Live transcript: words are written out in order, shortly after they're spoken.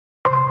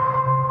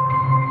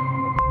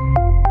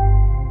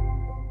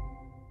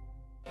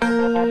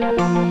Hello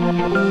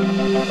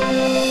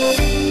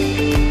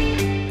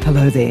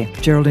there,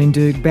 Geraldine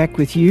Doogue back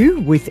with you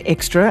with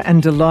Extra,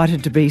 and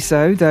delighted to be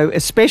so, though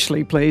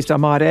especially pleased, I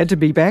might add, to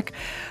be back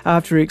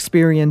after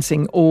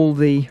experiencing all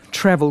the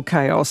travel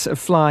chaos of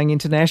flying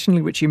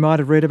internationally, which you might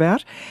have read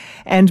about.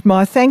 And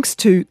my thanks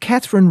to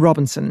Catherine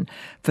Robinson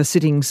for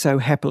sitting so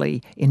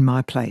happily in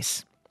my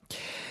place.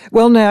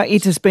 Well, now,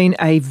 it has been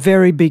a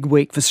very big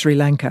week for Sri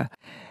Lanka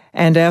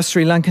and our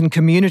Sri Lankan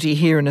community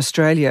here in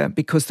Australia,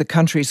 because the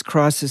country's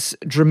crisis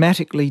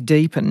dramatically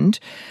deepened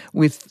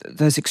with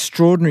those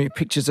extraordinary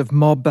pictures of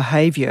mob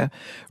behaviour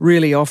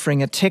really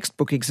offering a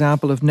textbook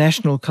example of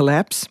national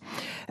collapse,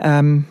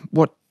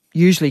 what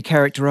usually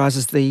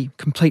characterises the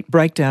complete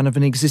breakdown of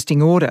an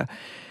existing order.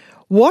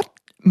 What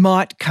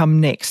might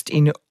come next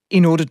in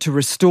order to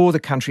restore the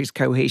country's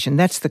cohesion?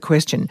 That's the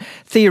question.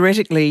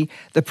 Theoretically,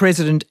 the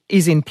president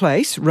is in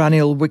place,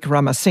 Ranil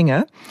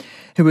Wickremesinghe,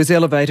 who was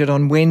elevated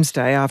on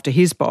Wednesday after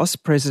his boss,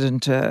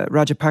 President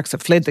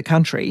Rajapaksa, fled the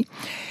country.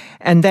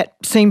 And that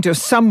seemed to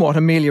somewhat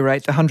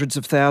ameliorate the hundreds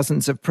of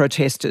thousands of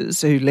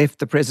protesters who left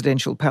the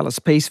presidential palace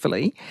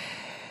peacefully.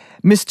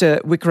 Mr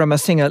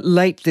Wickremesinghe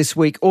late this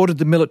week ordered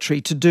the military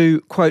to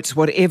do, quotes,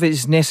 whatever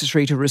is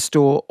necessary to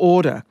restore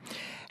order.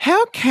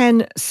 How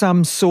can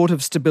some sort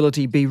of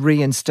stability be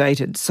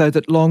reinstated so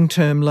that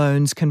long-term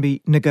loans can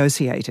be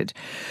negotiated?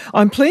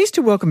 I'm pleased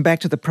to welcome back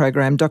to the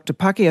program Dr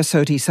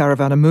Pakiasoti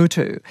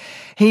Saravanamuttu.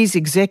 He's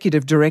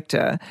Executive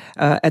Director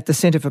at the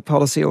Centre for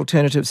Policy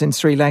Alternatives in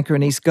Sri Lanka,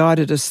 and he's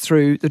guided us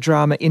through the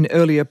drama in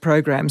earlier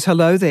programs.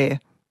 Hello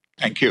there.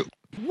 Thank you.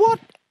 What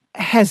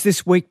has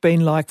this week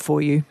been like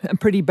for you? A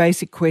pretty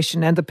basic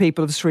question, and the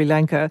people of Sri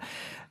Lanka,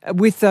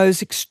 with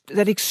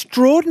that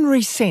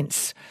extraordinary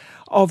sense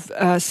of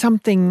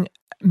something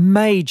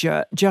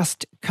major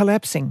just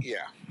collapsing.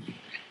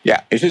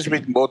 Yeah, it has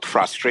been both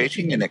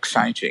frustrating and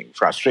exciting.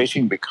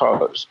 Frustrating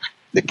because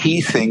the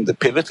key thing, the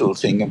pivotal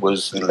thing,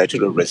 was the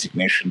letter of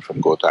resignation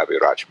from Gotabaya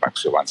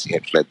Rajapaksa once he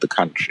had fled the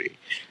country.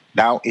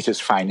 Now it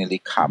has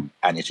finally come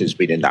and it has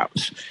been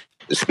announced.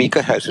 The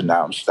Speaker has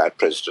announced that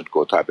President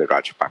Gotabaya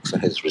Rajapaksa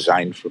has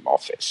resigned from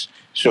office.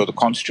 So the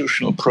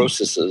constitutional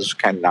processes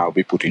can now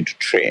be put into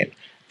train.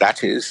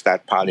 That is,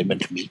 that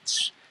Parliament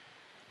meets.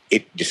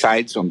 It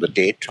decides on the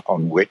date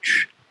on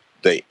which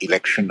the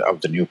election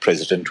of the new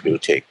president will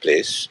take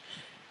place.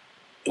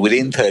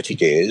 Within 30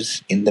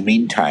 days, in the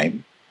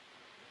meantime,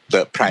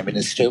 the Prime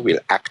Minister will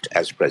act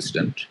as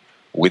president.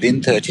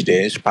 Within 30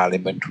 days,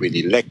 Parliament will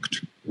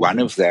elect one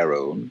of their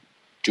own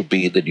to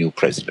be the new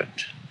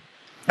president.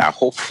 Now,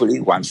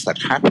 hopefully, once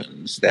that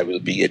happens, there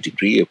will be a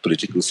degree of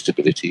political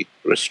stability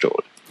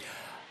restored.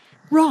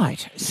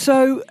 Right.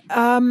 So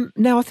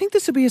now I think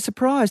this will be a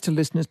surprise to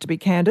listeners, to be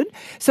candid.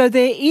 So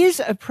there is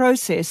a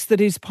process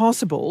that is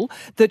possible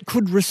that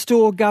could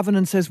restore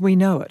governance as we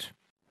know it.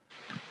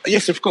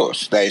 Yes, of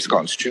course. There is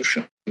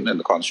Constitution. In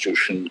the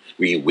Constitution,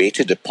 we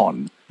waited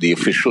upon the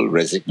official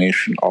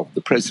resignation of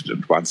the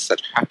president. Once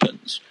that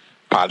happens,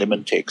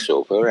 Parliament takes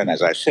over. And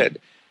as I said,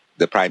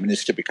 the Prime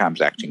Minister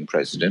becomes acting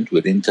president.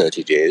 Within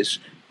 30 days,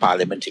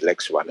 Parliament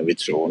elects one of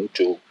its own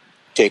to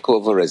take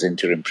over as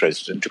interim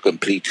president to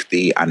complete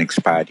the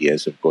unexpired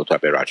years of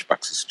Gotabaya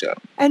Rajapaksa's term.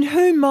 And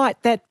who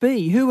might that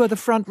be? Who are the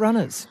front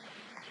runners?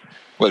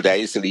 Well, there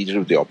is the leader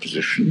of the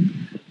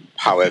opposition.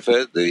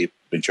 However, the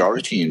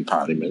majority in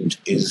Parliament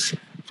is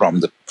from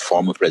the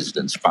former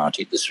president's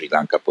party, the Sri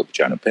Lanka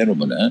Podujana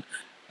Peramuna.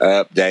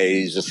 There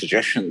is a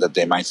suggestion that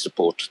they might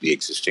support the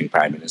existing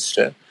Prime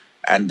Minister.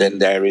 And then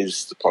there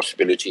is the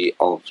possibility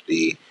of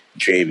the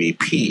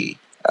JVP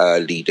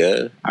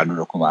leader,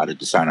 Anurakumara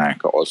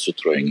Dissanayake, also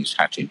throwing his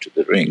hat into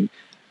the ring.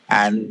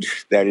 And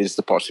there is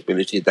the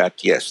possibility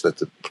that, yes, that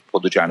the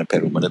Podujana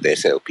Peramuna, the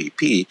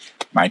SLPP,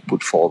 might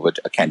put forward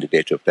a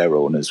candidate of their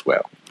own as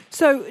well.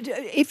 So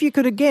if you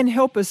could again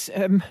help us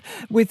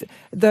with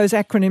those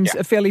acronyms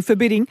are fairly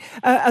forbidding.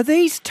 Are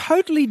these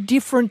totally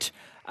different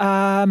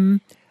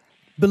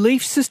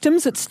belief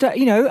systems?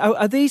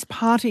 Are these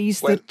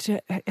parties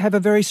that have a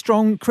very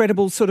strong,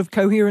 credible, sort of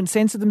coherent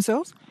sense of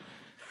themselves?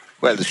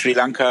 Well, the Sri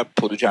Lanka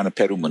Podujana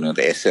Peramuna,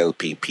 the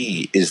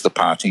SLPP, is the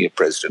party of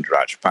President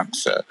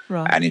Rajapaksa,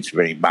 and it's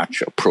very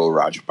much a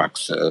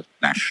pro-Rajapaksa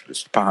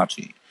nationalist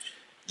party.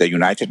 The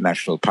United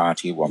National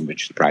Party, one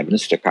which the Prime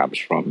Minister comes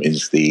from,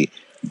 is the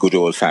good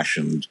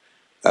old-fashioned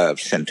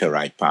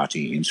centre-right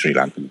party in Sri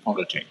Lankan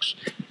politics.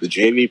 The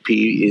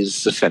JVP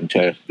is the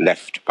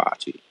centre-left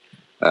party.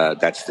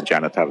 That's the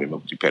Janata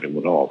Vimukti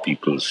Peramuna, or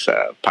People's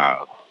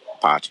Power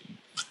Party.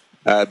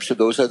 So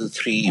those are the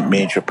three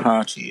major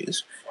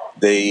parties.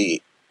 The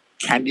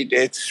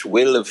candidates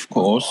will, of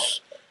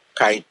course,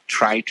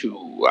 try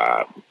to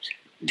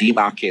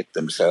demarcate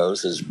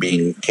themselves as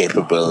being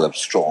capable of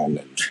strong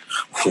and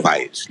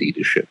wise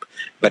leadership.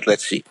 But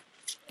let's see.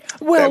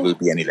 There will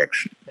be an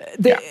election.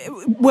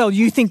 Well,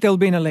 you think there'll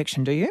be an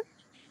election, do you?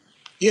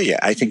 Yeah,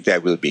 I think there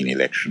will be an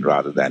election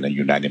rather than a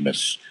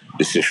unanimous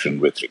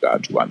decision with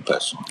regard to one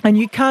person. And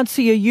you can't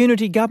see a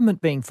unity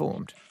government being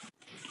formed?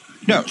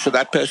 No, so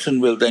that person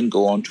will then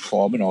go on to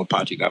form an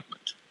all-party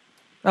government.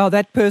 Oh,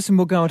 that person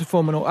will go into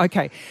form and all.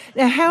 Okay.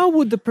 Now, how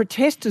would the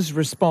protesters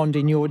respond,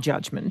 in your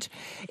judgment,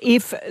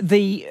 if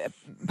the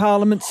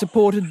Parliament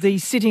supported the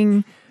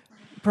sitting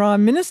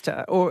Prime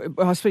Minister, or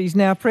I suppose he's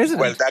now Well,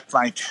 President?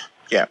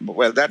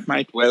 that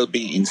might well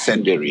be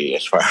incendiary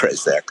as far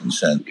as they're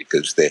concerned,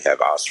 because they have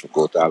asked for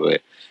Gotabaya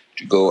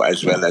to go,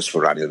 as well as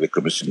for Ranil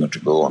Wickremesinghe to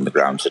go, on the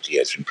grounds that he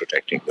has been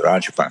protecting the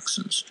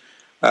Rajapaksas.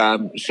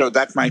 So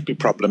that might be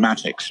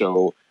problematic.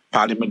 So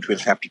Parliament will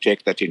have to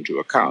take that into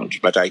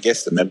account. But I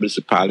guess the members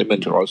of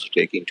Parliament are also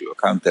taking into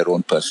account their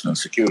own personal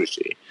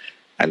security,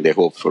 and they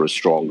hope for a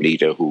strong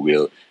leader who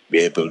will be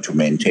able to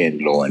maintain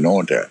law and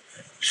order.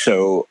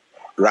 So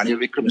Ranil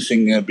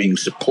Wickremesinghe being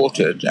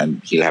supported,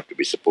 and he'll have to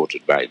be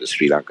supported by the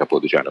Sri Lanka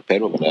Podujana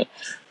Peramuna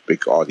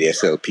or the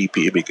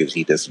SLPP, because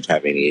he doesn't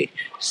have any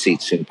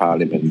seats in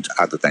Parliament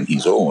other than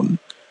his own.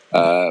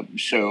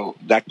 So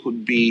that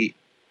could be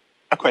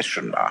a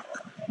question mark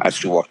as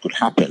to what could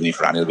happen if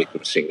Ranil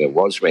Wickremesinghe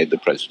was made the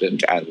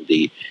president and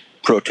the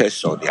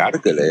protests or the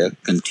Aragalaya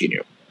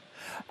continue.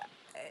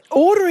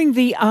 Ordering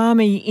the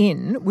army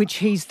in, which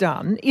he's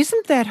done,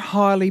 isn't that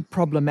highly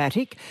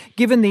problematic,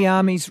 given the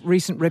army's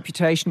recent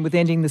reputation with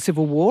ending the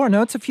civil war? I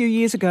know it's a few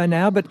years ago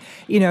now, but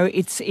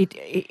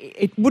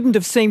it wouldn't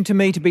have seemed to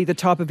me to be the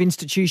type of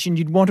institution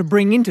you'd want to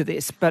bring into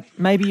this, but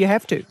maybe you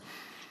have to.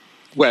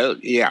 Well,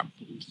 yeah,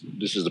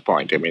 this is the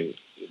point. I mean,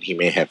 he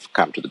may have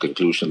come to the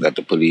conclusion that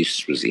the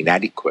police was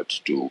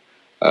inadequate to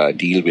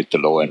deal with the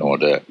law and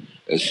order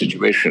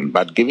situation,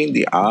 but giving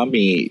the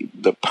army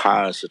the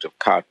power, sort of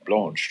carte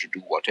blanche, to do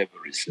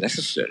whatever is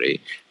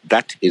necessary,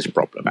 that is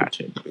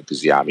problematic,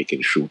 because the army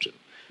can shoot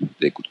and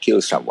they could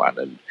kill someone,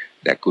 and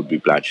there could be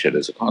bloodshed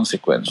as a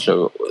consequence.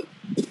 So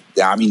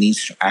the army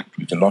needs to act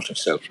with a lot of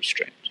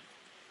self-restraint.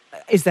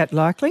 Is that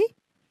likely?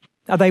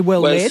 Are they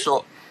well led?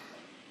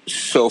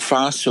 So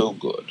far, so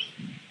good.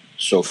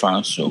 So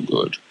far, so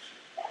good.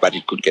 But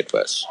it could get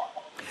worse.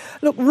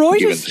 Look,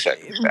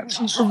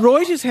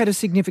 Reuters had a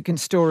significant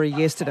story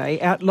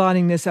yesterday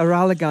outlining this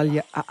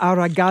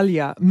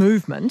Aragalya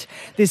movement,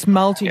 this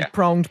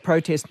multi-pronged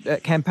protest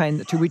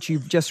campaign to which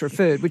you've just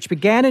referred, which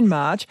began in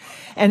March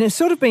and has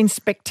sort of been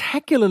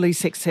spectacularly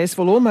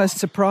successful, almost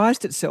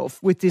surprised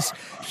itself with this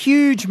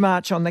huge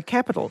march on the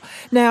capital.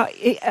 Now,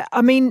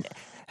 I mean,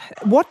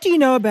 what do you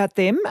know about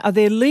them? Are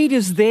there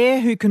leaders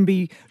there who can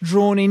be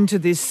drawn into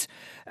this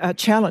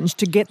challenge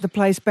to get the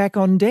place back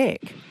on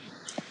deck?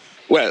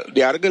 Well,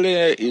 the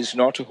Aragalaya is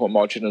not a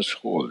homogeneous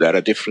whole. There are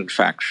different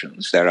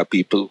factions. There are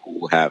people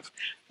who have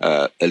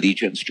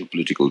allegiance to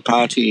political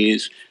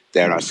parties.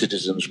 There are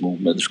citizens'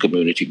 movements,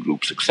 community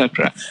groups,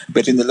 etc.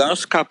 But in the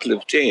last couple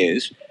of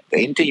days,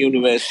 the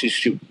Inter-University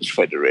Students'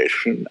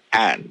 Federation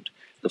and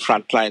the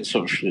Frontline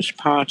Socialist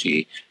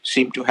Party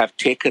seem to have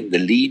taken the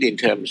lead in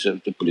terms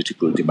of the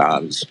political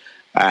demands.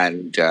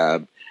 And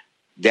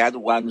they're the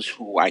ones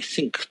who, I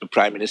think, the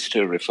Prime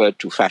Minister referred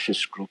to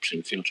fascist groups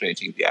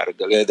infiltrating the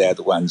Aragalaya. They're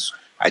the ones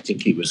I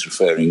think he was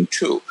referring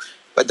to.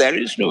 But there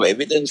is no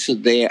evidence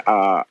that they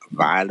are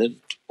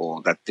violent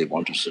or that they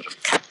want to sort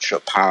of capture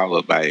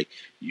power by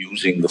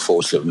using the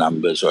force of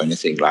numbers or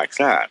anything like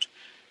that.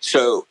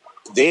 So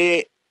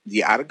the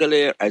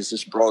Aragalaya, as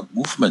this broad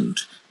movement,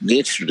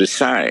 needs to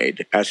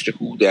decide as to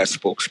who their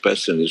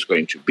spokesperson is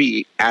going to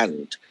be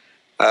and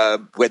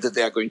whether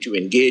they are going to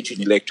engage in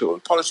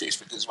electoral politics.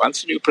 Because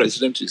once a new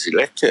president is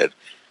elected,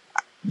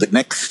 the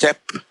next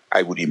step,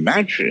 I would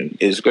imagine,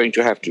 is going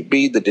to have to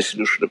be the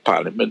dissolution of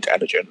Parliament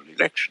and a general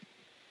election.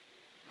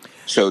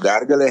 So the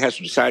Aragalaya has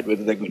to decide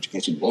whether they're going to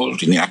get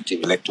involved in the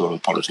active electoral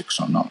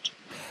politics or not.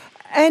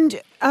 And,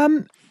 I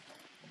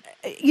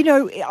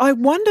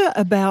wonder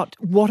about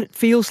what it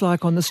feels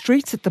like on the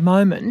streets at the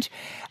moment,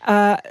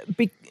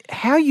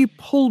 how you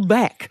pull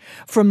back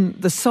from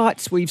the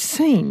sights we've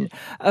seen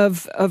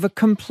of a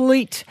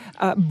complete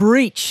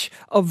breach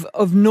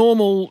of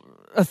normal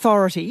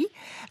authority.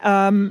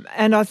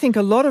 And I think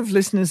a lot of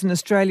listeners in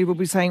Australia will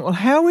be saying, well,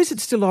 how is it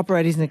still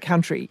operating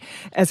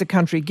as a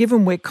country,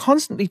 given we're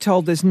constantly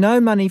told there's no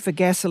money for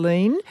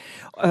gasoline,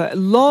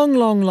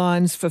 long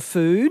lines for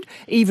food,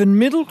 even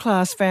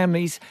middle-class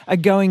families are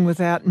going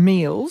without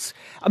meals.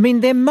 I mean,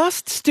 there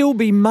must still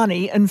be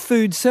money and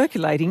food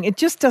circulating. It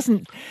just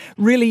doesn't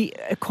really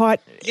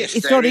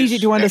it's not easy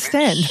to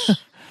understand.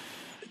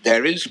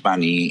 There is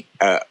money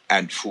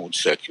and food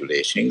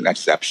circulating.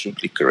 That's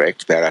absolutely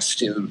correct. There are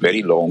still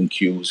very long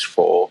queues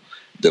for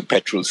the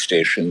petrol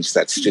stations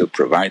that still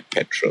provide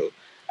petrol.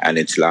 And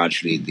it's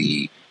largely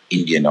the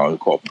Indian Oil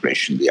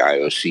Corporation, the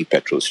IOC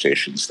petrol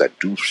stations that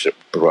do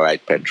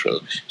provide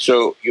petrol.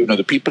 So,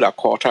 the people are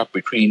caught up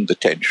between the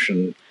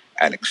tension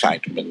and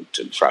excitement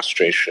and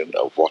frustration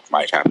of what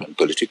might happen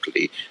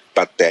politically.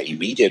 But their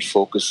immediate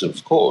focus,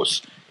 of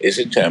course, is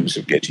in terms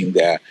of getting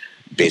their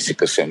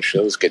basic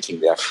essentials,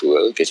 getting their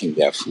fuel, getting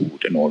their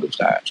food, and all of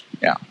that.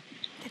 Yeah.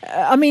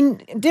 I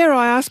mean, dare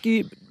I ask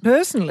you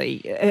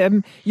personally,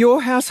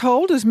 your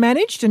household is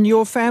managed and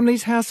your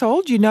family's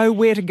household, you know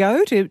where to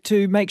go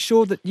to make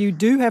sure that you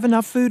do have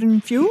enough food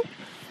and fuel?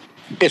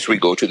 Yes, we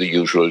go to the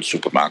usual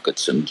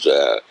supermarkets and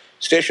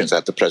stations.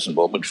 At the present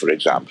moment, for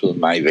example,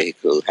 my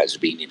vehicle has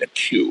been in a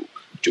queue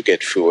to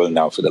get fuel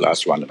now for the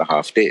last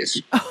 1.5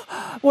 days.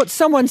 What,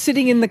 someone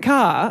sitting in the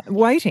car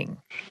waiting?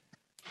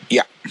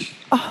 Yeah.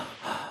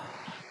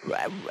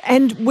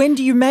 And when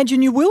do you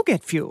imagine you will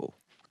get fuel?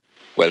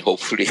 Well,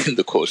 hopefully in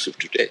the course of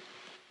today.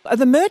 Are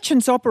the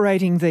merchants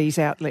operating these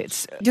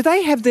outlets, do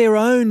they have their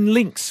own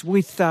links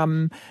with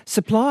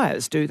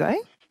suppliers, do they?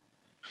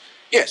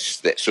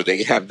 Yes, so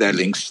they have their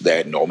links,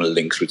 their normal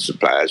links with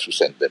suppliers who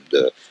send them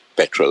the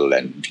petrol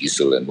and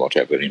diesel and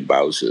whatever in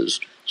bowsers.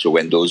 So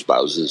when those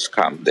bowsers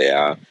come, they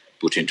are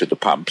put into the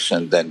pumps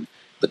and then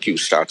the queue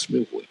starts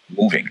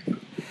moving.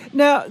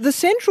 Now, the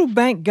central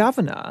bank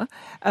governor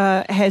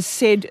has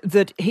said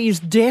that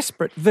he's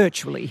desperate,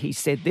 virtually he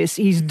said this,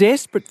 he's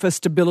desperate for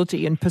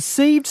stability and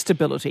perceived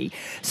stability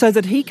so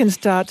that he can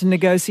start to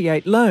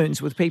negotiate loans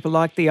with people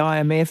like the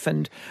IMF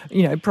and,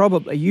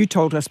 probably, you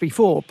told us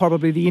before,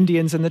 probably the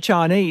Indians and the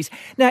Chinese.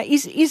 Now,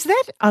 is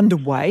that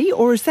underway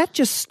or is that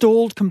just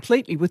stalled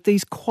completely with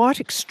these quite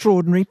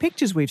extraordinary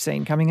pictures we've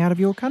seen coming out of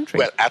your country?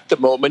 Well, at the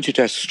moment it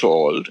has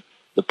stalled.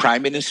 The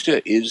Prime Minister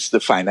is the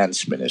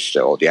Finance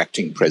Minister, or the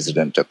acting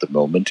President at the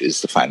moment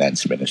is the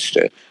Finance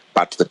Minister.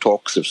 But the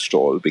talks have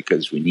stalled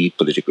because we need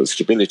political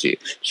stability.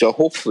 So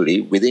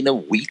hopefully within a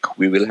week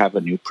we will have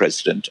a new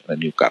president and a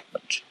new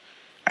government.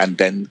 And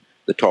then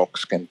the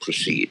talks can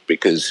proceed,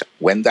 because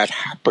when that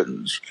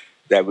happens,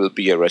 there will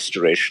be a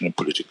restoration of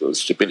political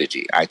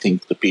stability. I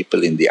think the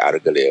people in the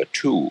Araga layer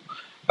too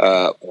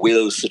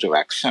will sort of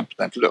accept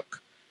that, look,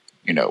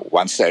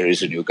 once there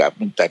is a new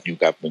government, that new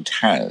government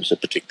has a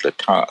particular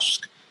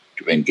task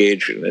to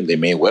engage in, and they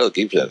may well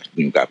give that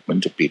new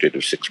government a period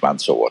of 6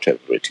 months or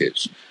whatever it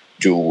is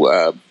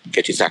to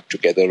get its act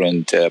together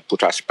and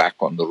put us back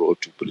on the road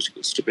to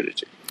political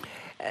stability.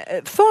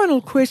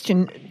 Final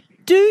question.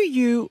 Do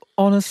you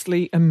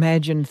honestly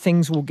imagine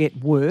things will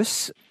get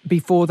worse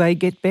before they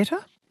get better?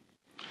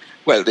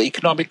 Well, the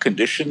economic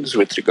conditions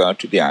with regard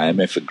to the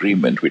IMF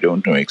agreement, we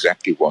don't know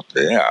exactly what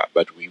they are,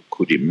 but we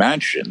could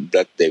imagine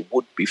that they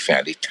would be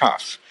fairly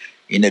tough.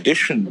 In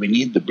addition, we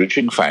need the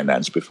bridging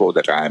finance before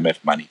that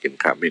IMF money can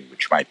come in,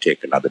 which might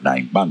take another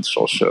 9 months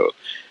or so.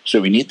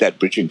 So we need that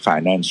bridging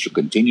finance to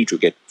continue to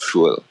get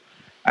fuel.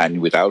 And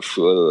without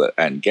fuel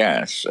and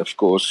gas, of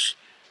course,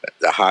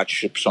 the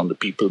hardships on the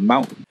people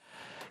mount.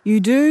 You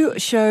do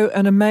show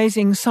an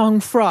amazing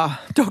sang-froid,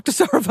 Dr.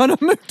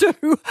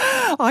 Saravanamuttu.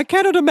 I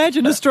cannot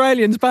imagine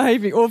Australians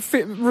behaving or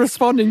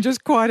responding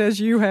just quite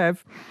as you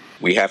have.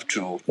 We have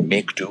to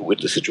make do with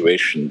the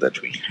situation that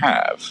we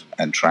have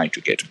and try to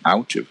get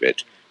out of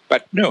it.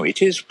 But no,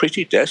 it is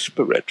pretty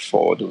desperate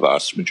for the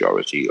vast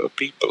majority of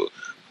people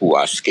who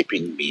are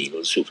skipping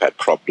meals, who've had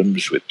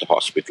problems with the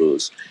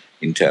hospitals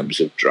in terms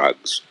of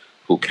drugs,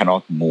 who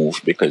cannot move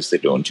because they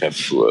don't have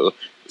fuel.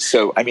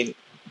 So,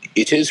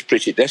 it is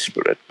pretty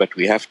desperate, but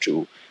we have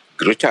to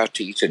grit our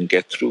teeth and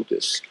get through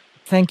this.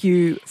 Thank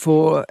you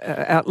for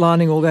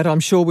outlining all that. I'm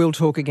sure we'll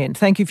talk again.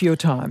 Thank you for your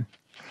time.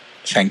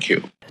 Thank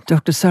you.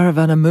 Dr.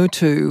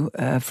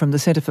 Saravanamuttu from the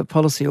Centre for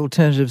Policy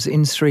Alternatives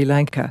in Sri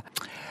Lanka.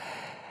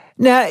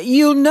 Now,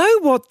 you'll know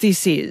what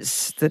this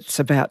is that's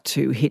about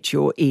to hit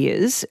your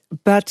ears,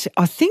 but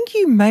I think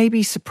you may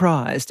be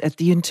surprised at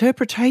the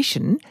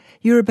interpretation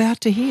you're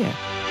about to hear.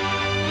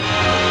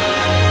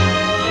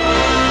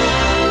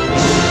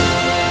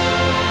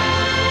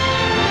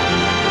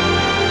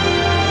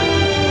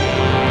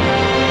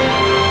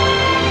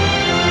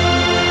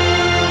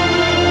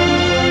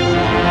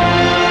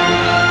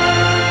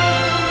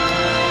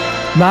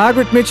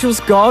 Margaret Mitchell's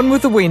Gone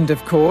with the Wind,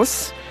 of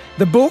course.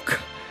 The book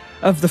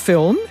of the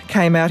film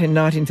came out in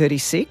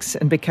 1936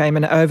 and became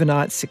an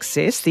overnight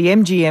success. The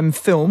MGM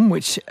film,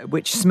 which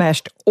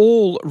smashed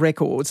all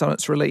records on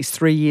its release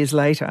 3 years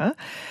later,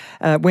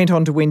 went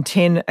on to win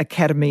 10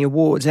 Academy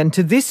Awards. And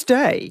to this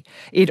day,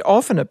 it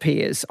often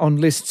appears on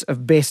lists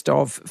of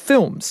best-of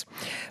films.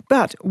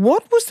 But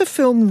what was the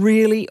film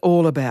really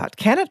all about?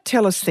 Can it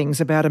tell us things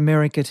about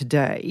America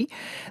today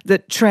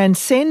that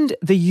transcend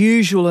the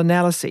usual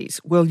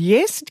analyses? Well,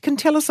 yes, it can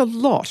tell us a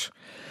lot,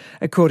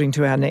 according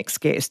to our next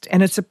guest.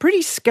 And it's a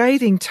pretty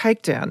scathing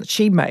takedown that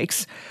she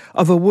makes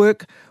of a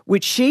work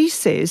which she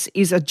says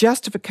is a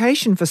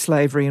justification for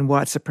slavery and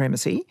white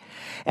supremacy,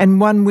 and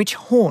one which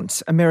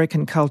haunts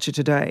American culture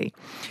today.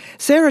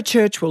 Sarah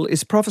Churchwell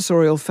is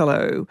Professorial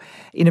Fellow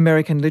in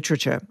American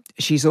Literature.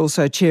 She's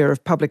also Chair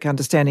of Public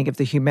Understanding of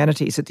the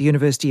Humanities at the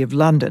University of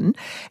London,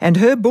 and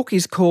her book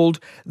is called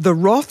The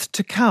Wrath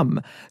to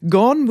Come,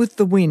 Gone with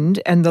the Wind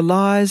and the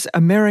Lies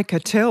America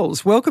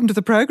Tells. Welcome to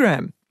the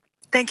program.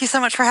 Thank you so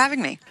much for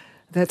having me.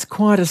 That's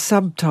quite a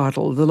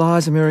subtitle, The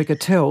Lies America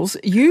Tells.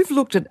 You've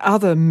looked at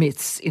other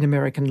myths in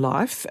American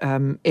life,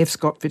 F.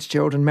 Scott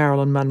Fitzgerald and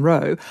Marilyn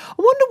Monroe. I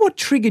wonder what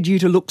triggered you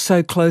to look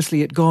so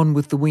closely at Gone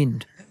with the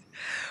Wind.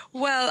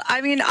 Well,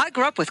 I mean, I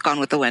grew up with Gone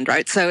with the Wind,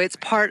 right? So it's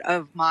part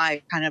of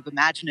my kind of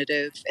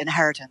imaginative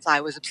inheritance.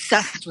 I was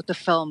obsessed with the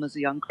film as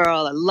a young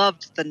girl. I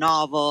loved the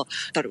novel,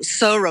 thought it was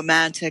so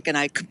romantic, and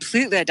I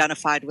completely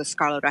identified with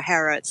Scarlett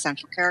O'Hara, its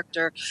central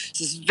character.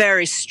 This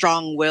very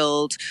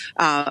strong-willed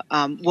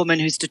woman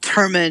who's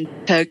determined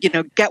to,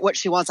 get what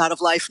she wants out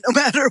of life,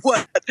 no matter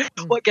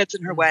what gets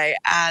in her way.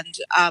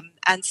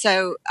 And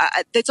so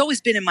it's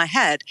always been in my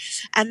head.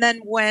 And then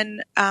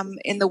when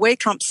in the Wake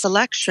Trump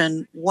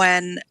selection,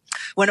 when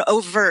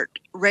overt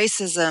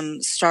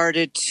racism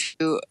started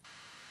to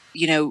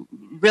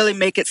really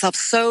make itself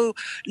so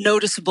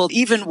noticeable,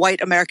 even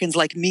white Americans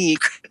like me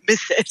could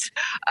miss it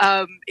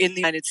in the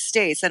United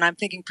States. And I'm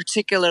thinking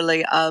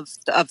particularly of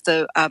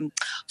the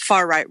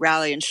far-right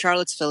rally in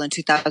Charlottesville in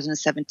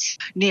 2017.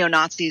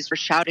 Neo-Nazis were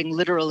shouting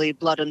literally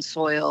blood and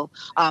soil,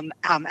 and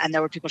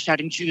there were people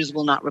shouting, "Jews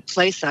will not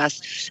replace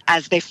us,"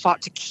 as they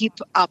fought to keep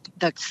up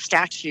the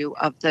statue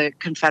of the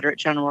Confederate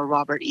General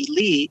Robert E.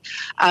 Lee.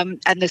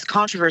 And this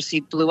controversy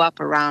blew up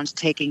around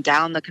taking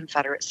down the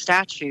Confederate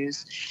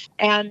statues.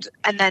 And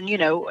then,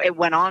 it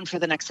went on for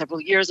the next several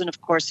years. And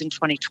of course, in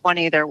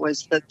 2020, there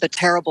was the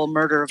terrible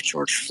murder of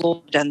George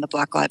Floyd and the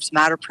Black Lives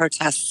Matter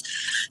protests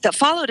that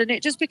followed. And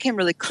it just became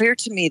really clear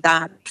to me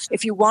that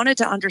if you wanted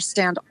to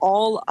understand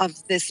all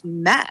of this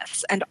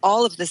mess and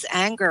all of this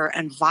anger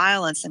and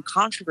violence and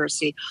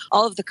controversy,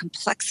 all of the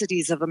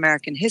complexities of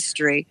American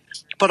history,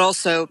 but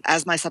also,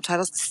 as my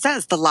subtitle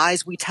says, the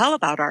lies we tell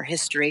about our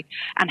history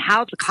and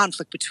how the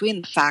conflict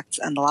between the facts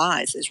and the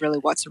lies is really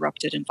what's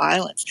erupted in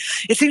violence.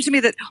 It seems to me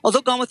that although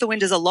Gone with the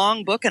Wind is a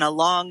long book and a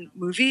long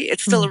movie,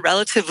 it's still a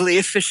relatively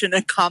efficient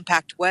and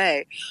compact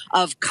way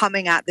of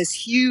coming at this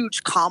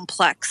huge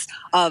complex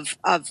of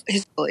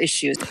historical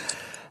issues.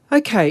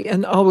 Okay,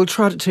 and I will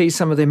try to tease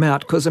some of them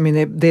out because,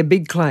 they're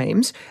big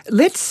claims.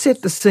 Let's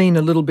set the scene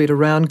a little bit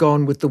around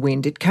Gone with the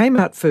Wind. It came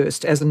out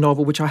first as a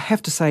novel, which I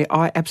have to say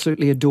I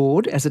absolutely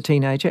adored as a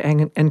teenager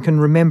and can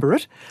remember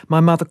it.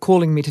 My mother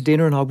calling me to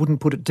dinner and I wouldn't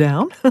put it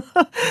down.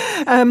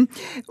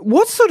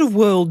 What sort of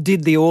world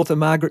did the author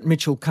Margaret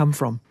Mitchell come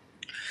from?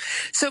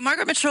 So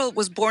Margaret Mitchell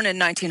was born in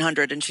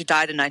 1900 and she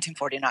died in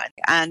 1949.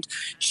 And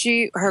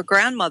her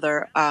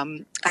grandmother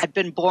had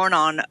been born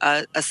on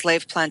a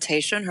slave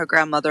plantation. Her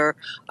grandmother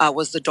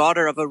was the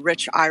daughter of a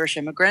rich Irish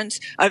immigrant.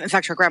 In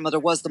fact, her grandmother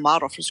was the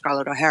model for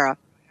Scarlett O'Hara.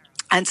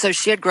 And so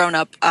she had grown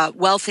up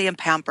wealthy and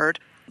pampered,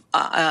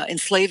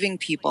 enslaving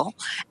people,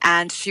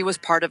 and she was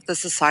part of the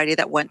society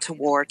that went to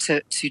war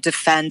to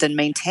defend and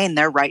maintain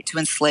their right to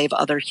enslave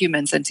other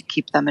humans and to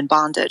keep them in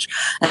bondage.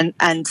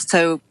 And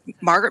so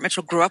Margaret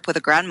Mitchell grew up with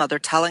a grandmother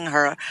telling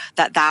her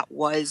that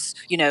was,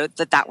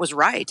 that was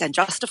right, and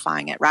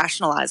justifying it,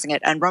 rationalizing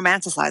it, and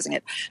romanticizing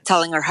it,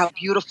 telling her how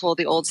beautiful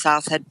the Old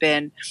South had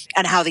been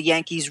and how the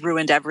Yankees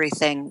ruined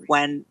everything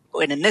when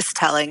in this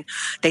telling,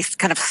 they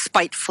kind of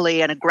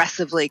spitefully and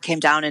aggressively came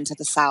down into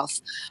the South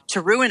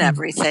to ruin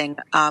everything.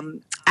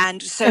 And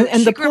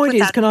the point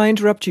is, can I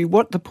interrupt you?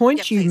 What the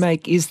point you please.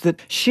 make is that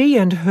she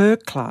and her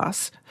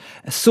class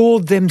saw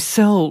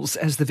themselves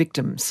as the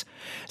victims.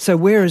 So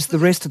whereas the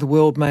rest of the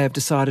world may have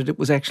decided it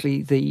was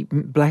actually the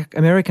Black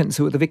Americans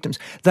who were the victims,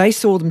 they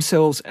saw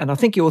themselves, and I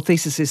think your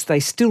thesis is they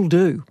still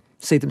do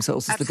see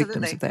themselves as the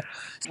victims of that.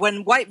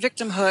 When white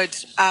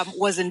victimhood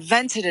was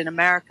invented in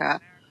America,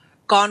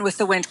 Gone with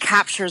the Wind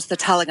captures the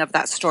telling of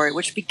that story,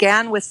 which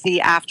began with the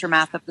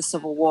aftermath of the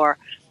Civil War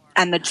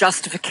and the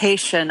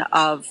justification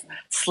of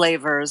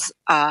enslavers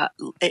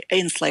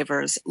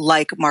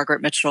like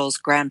Margaret Mitchell's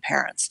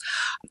grandparents.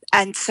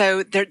 And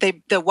so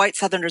the white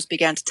Southerners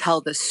began to tell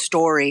this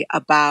story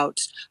about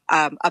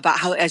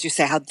how, as you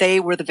say, how they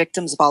were the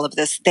victims of all of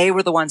this. They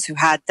were the ones who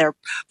had their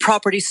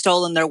property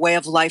stolen, their way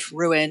of life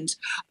ruined,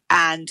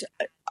 and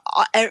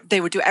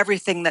they would do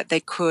everything that they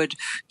could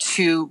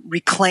to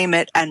reclaim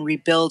it and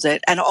rebuild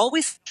it, and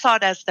always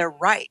thought as their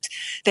right.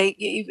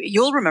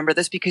 You'll remember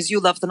this because you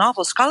love the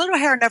novel. Scarlett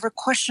O'Hara never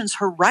questions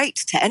her right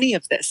to any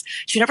of this.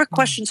 She never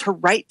questions her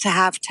right to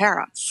have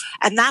Tara.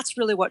 And that's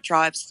really what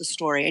drives the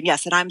story. And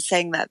yes, and I'm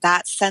saying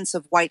that sense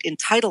of white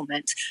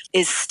entitlement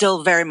is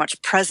still very much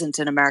present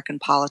in American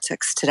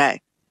politics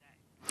today.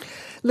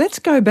 Let's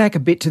go back a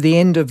bit to the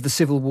end of the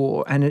Civil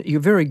War, and you're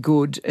very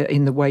good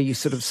in the way you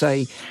sort of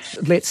say,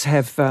 let's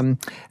have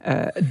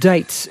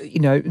dates,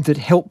 that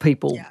help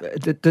people,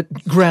 that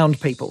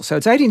ground people. So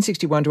it's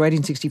 1861 to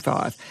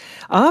 1865.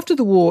 After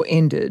the war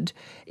ended,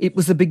 it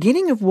was the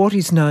beginning of what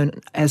is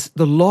known as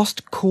the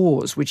lost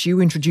cause, which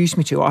you introduced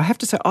me to. I have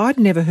to say, I'd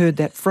never heard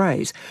that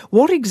phrase.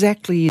 What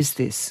exactly is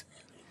this?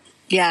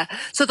 Yeah.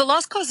 So the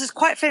lost cause is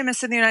quite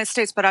famous in the United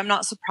States, but I'm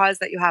not surprised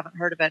that you haven't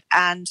heard of it.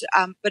 And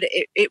but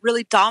it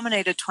really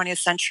dominated 20th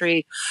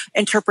century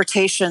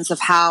interpretations of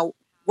how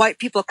white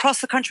people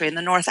across the country in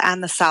the North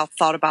and the South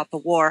thought about the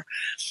war.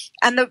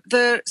 And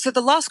so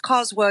the lost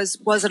cause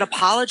was an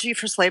apology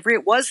for slavery.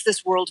 It was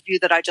this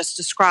worldview that I just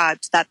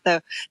described, that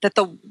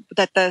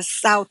the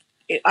South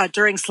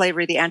during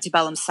slavery, the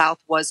antebellum South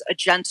was a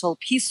gentle,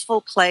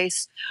 peaceful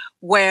place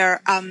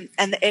where,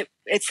 and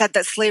it said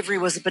that slavery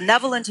was a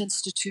benevolent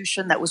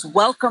institution that was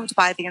welcomed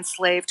by the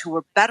enslaved, who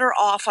were better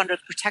off under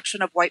the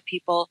protection of white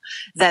people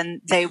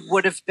than they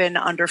would have been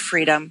under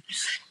freedom.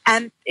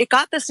 And it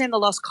got this name, the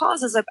Lost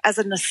Cause, as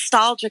a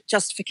nostalgic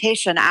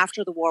justification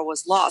after the war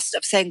was lost,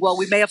 of saying, well,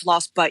 we may have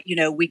lost, but,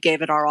 we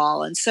gave it our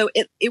all. And so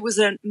it was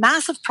a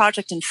massive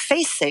project in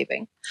face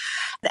saving.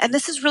 And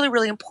this is really,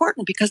 really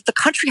important because the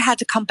country had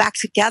to come back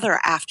together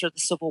after the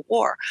Civil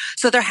War.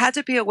 So there had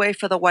to be a way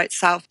for the white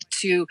South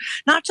to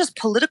not just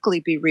politically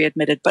be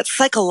readmitted, but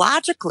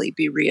psychologically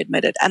be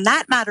readmitted. And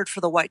that mattered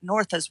for the white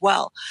North as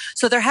well.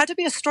 So there had to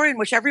be a story in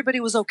which everybody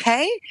was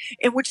okay,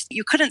 in which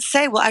you couldn't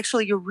say, well,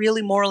 actually, you're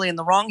really morally in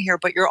the wrong here,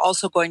 but you're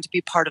also going to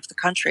be part of the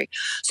country.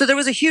 So there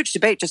was a huge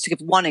debate, just to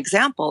give one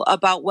example,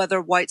 about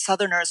whether white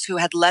Southerners who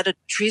had led a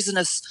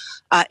treasonous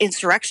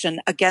insurrection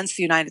against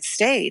the United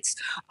States,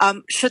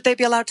 should they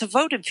be allowed to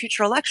vote in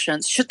future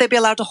elections? Should they be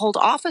allowed to hold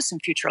office in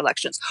future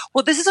elections?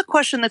 Well, this is a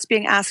question that's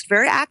being asked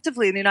very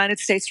actively in the United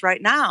States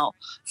right now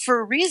for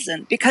a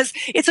reason, because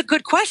it's a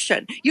good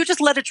question. You just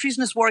led a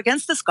treasonous war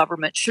against this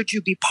government. Should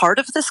you be part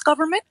of this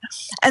government?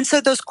 And so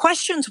those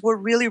questions were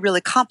really,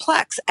 really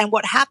complex. And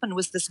what happened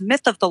was this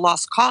myth of the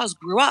lost cause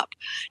grew up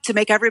to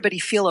make everybody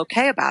feel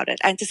okay about it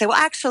and to say, well,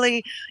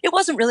 actually, it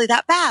wasn't really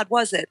that bad,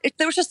 was it?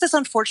 There was just this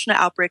unfortunate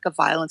outbreak of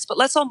violence, but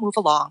let's all move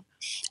along.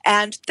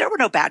 And there were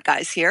no bad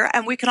guys here,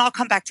 and we can all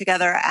come back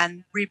together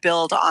and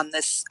rebuild on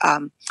this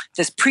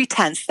this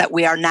pretense that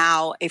we are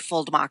now a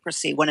full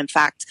democracy, when in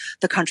fact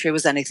the country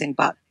was anything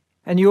but.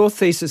 And your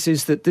thesis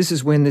is that this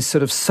is when this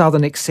sort of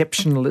Southern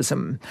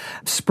exceptionalism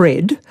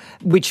spread,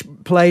 which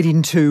played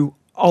into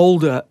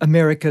older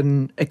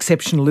American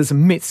exceptionalism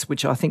myths,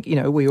 which I think,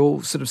 we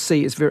all sort of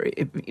see as very...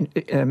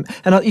 and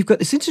you've got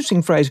this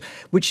interesting phrase,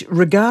 which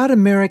regard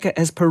America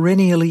as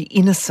perennially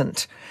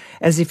innocent,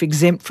 as if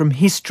exempt from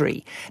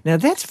history. Now,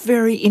 that's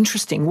very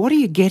interesting. What are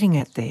you getting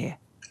at there?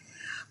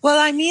 Well,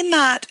 I mean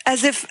that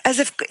as if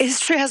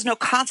history has no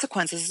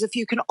consequences, as if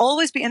you can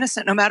always be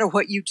innocent no matter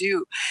what you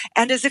do,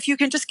 and as if you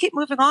can just keep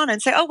moving on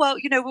and say, oh, well,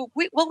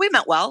 we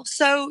meant well,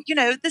 so,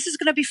 this is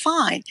going to be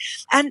fine.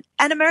 And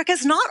America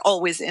is not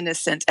always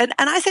innocent. And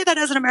I say that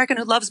as an American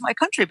who loves my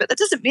country, but that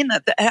doesn't mean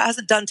that it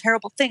hasn't done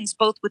terrible things,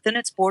 both within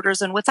its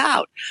borders and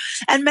without.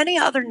 And many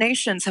other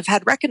nations have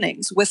had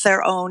reckonings with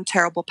their own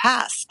terrible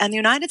past. And the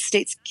United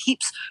States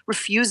keeps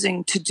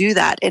refusing to do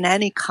that in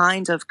any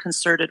kind of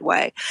concerted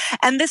way.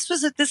 And this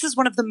is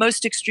one of the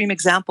most extreme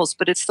examples,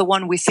 but it's the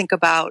one we think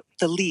about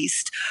the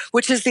least,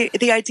 which is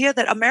the idea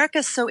that America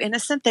is so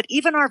innocent that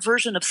even our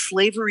version of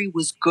slavery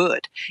was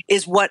good,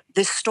 is what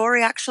this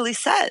story actually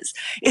says.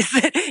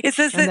 It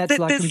says and that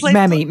that's like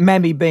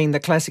Mammy being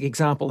the classic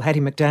example, Hattie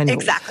McDaniel,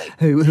 exactly,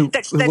 who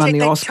won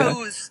the Oscar.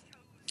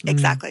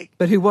 Exactly.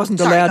 But who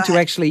wasn't allowed to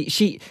actually...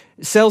 David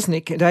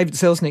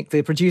Selznick,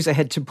 the producer,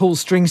 had to pull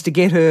strings to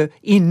get her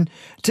in.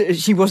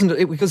 She wasn't...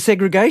 because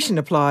segregation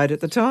applied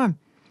at the time.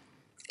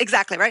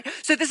 Exactly, right?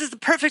 So this is the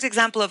perfect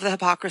example of the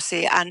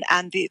hypocrisy and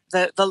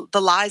the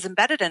lies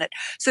embedded in it.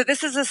 So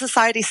this is a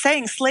society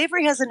saying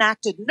slavery has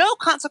enacted no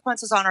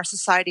consequences on our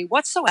society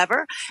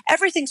whatsoever.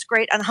 Everything's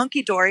great and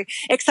hunky-dory,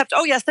 except,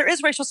 oh yes, there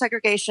is racial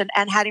segregation,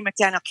 and Hattie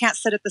McDaniel can't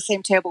sit at the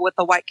same table with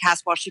the white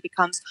cast while she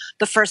becomes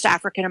the first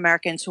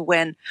African-American to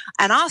win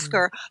an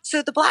Oscar.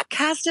 So the black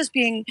cast is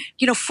being,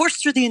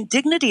 forced through the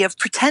indignity of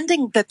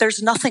pretending that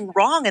there's nothing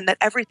wrong and that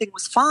everything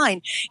was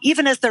fine,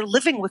 even as they're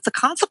living with the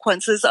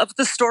consequences of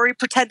the story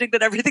pretending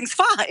that everything's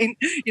fine,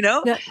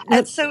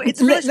 and so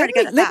it's really starting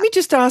to get at that. Let me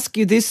just ask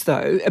you this,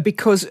 though,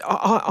 because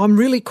I'm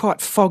really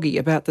quite foggy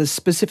about the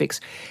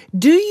specifics.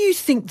 Do you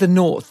think the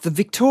North, the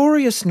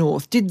victorious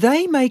North, did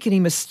they make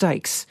any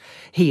mistakes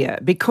here?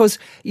 Because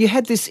you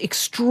had this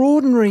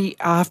extraordinary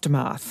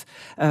aftermath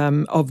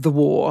of the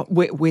war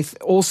with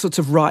all sorts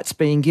of rights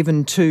being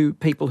given to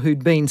people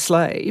who'd been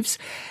slaves.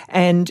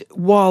 And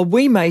while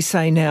we may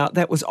say now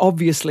that was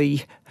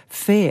obviously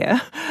fair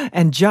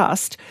and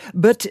just,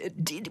 but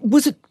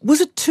was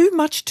it too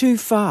much too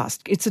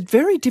fast? It's a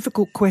very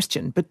difficult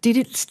question, but did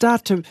it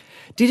stir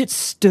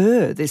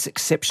this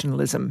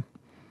exceptionalism?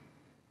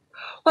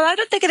 Well, I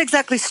don't think it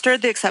exactly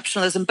stirred the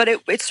exceptionalism, but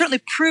it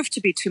certainly proved to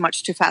be too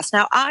much too fast.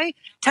 Now, I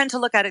tend to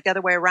look at it the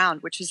other way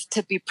around, which is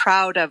to be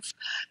proud of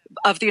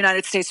the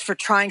United States for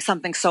trying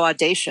something so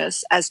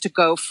audacious as to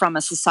go from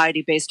a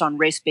society based on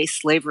race-based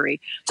slavery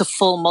to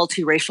full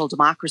multiracial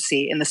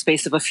democracy in the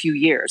space of a few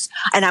years.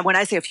 And when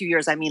I say a few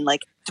years, I mean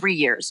like 3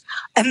 years.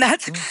 And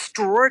that's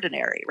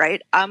extraordinary,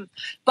 right?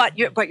 But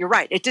you're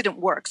right, it didn't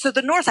work. So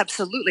the North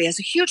absolutely has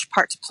a huge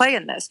part to play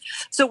in this.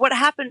 So what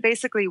happened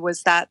basically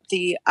was that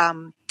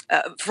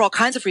for all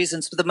kinds of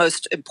reasons, but the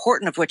most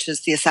important of which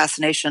is the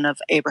assassination of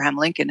Abraham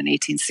Lincoln in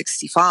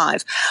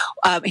 1865.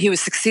 He was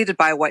succeeded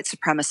by a white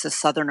supremacist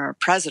Southerner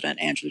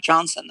president, Andrew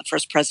Johnson, the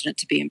first president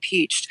to be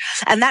impeached.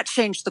 And that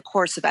changed the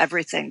course of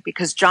everything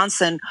because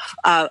Johnson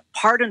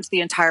pardoned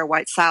the entire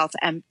white South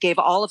and gave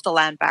all of the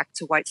land back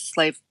to white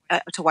slave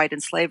to white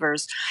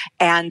enslavers,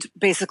 and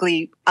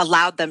basically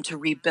allowed them to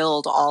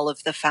rebuild all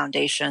of the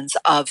foundations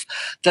of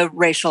the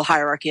racial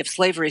hierarchy of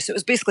slavery. So it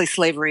was basically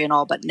slavery in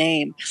all but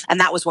name, and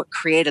that was what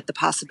created the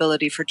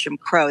possibility for Jim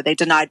Crow. They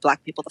denied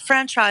Black people the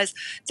franchise.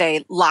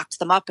 They locked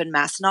them up in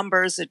mass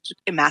numbers.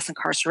 Mass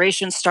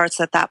incarceration starts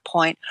at that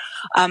point.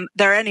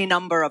 There are any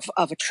number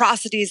of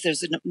atrocities.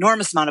 There's an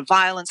enormous amount of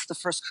violence. The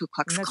first Ku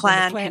Klux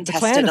Klan contested the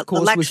Klan, of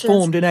course, elections. was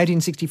formed in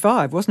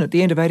 1865, wasn't it?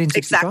 The end of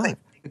 1865. Exactly.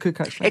 The Ku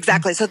Klux Klan.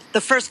 Exactly. So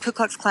the first Ku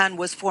Klux Klan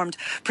was formed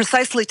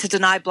precisely to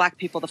deny Black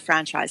people the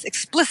franchise,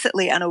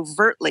 explicitly and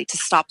overtly to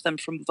stop them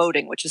from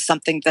voting, which is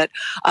something that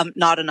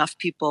not enough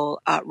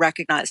people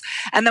recognize.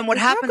 And then what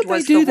happened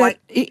was the white...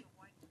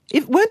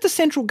 If weren't the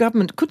central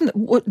government,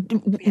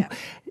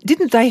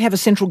 didn't they have a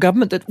central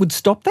government that would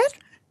stop that?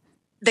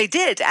 They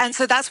did. And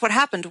so that's what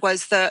happened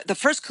was the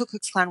first Ku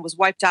Klux Klan was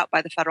wiped out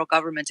by the federal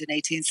government in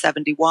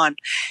 1871.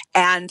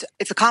 And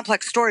it's a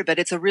complex story, but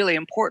it's a really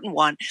important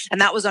one. And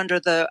that was under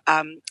the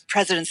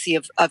presidency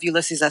of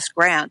Ulysses S.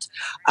 Grant,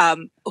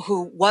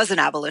 who was an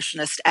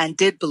abolitionist and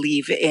did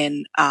believe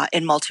in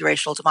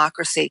multiracial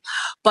democracy.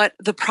 But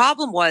the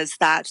problem was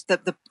that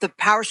the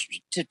power,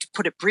 to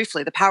put it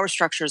briefly, the power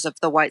structures of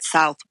the white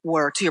South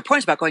were, to your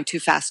point about going too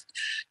fast,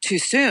 too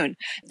soon,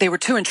 they were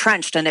too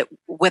entrenched, and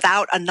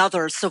without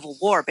another civil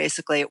war,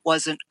 basically, it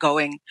wasn't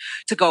going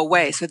to go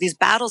away. So these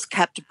battles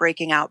kept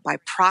breaking out by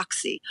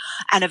proxy.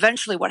 And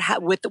eventually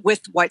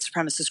with white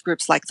supremacist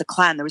groups like the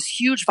Klan, there was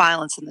huge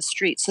violence in the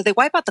streets. So they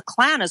wipe out the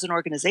Klan as an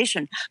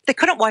organization. They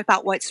couldn't wipe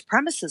out white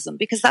supremacism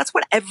because that's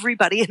what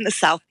everybody in the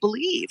South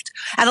believed.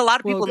 And a lot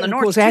of people in the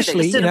North, of course,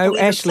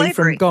 Ashley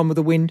from Gone with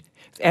the Wind,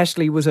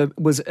 Ashley was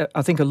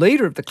I think a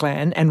leader of the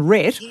Klan, and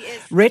Rhett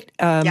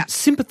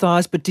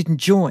sympathised but didn't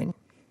join.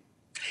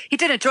 He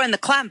didn't join the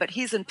Klan, but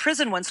he's in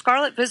prison when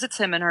Scarlett visits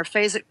him in her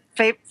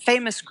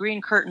famous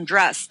green curtain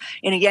dress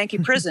in a Yankee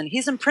prison.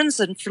 He's in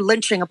prison for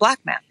lynching a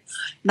Black man.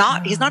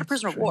 He's not a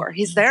prisoner of war.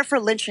 He's there for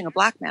lynching a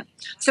Black man.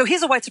 So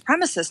he's a white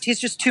supremacist. He's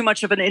just too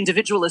much of an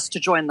individualist to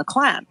join the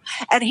Klan.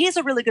 And he's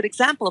a really good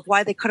example of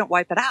why they couldn't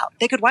wipe it out.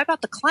 They could wipe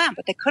out the Klan,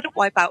 but they couldn't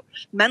wipe out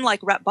men like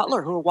Rhett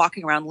Butler, who were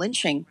walking around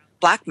lynching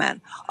Black men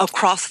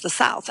across the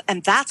South,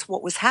 and that's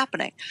what was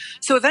happening.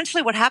 So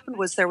eventually, what happened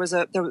was there was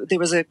a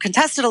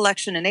contested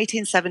election in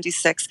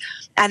 1876,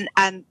 and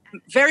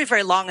very,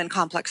 very long and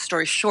complex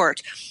story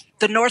short,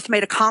 the North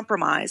made a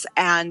compromise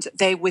and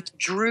they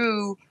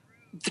withdrew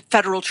the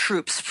federal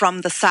troops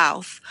from the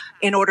South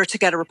in order to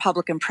get a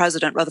Republican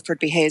president, Rutherford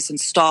B. Hayes,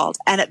 installed.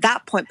 And at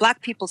that point,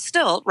 Black people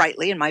still,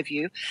 rightly in my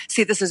view,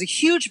 see this as a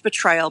huge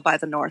betrayal by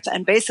the North.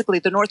 And basically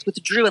the North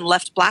withdrew and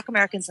left Black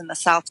Americans in the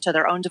South to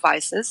their own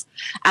devices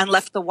and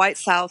left the white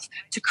South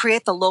to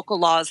create the local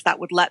laws that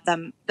would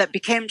that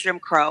became Jim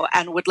Crow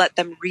and would let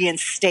them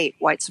reinstate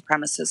white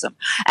supremacism.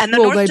 And the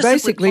North they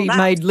basically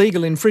made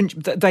legal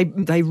infringement.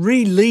 They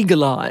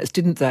re-legalised,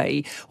 didn't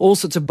they? All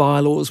sorts of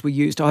bylaws were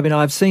used. I mean,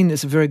 I've seen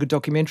this, a very good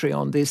documentary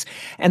on this,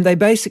 and they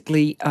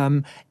basically,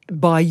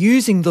 by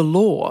using the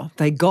law,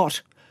 they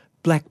got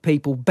Black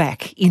people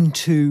back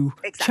into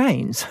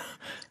chains.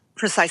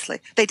 Precisely.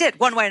 They did,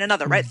 one way and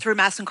another, right? Through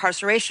mass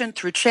incarceration,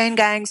 through chain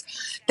gangs.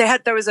 There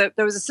was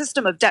a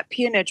system of debt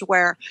peonage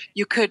where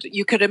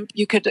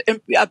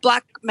a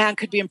Black man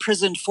could be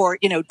imprisoned for,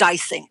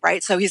 dicing,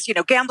 right? So he's,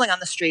 gambling on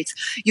the streets.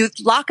 You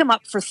lock him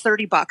up for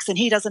 $30 and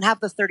he doesn't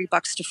have the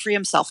 $30 to free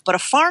himself. But a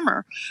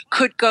farmer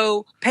could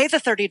go pay the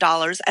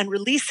 $30 and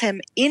release him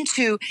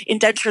into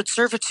indentured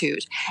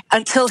servitude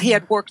until he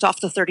had worked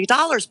off the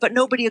 $30. But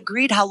nobody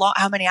agreed how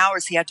many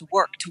hours he had to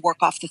work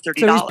off the $30.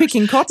 So he's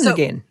picking cotton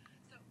again.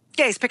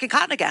 Yeah, he's picking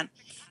cotton again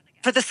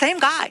for the same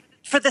guy,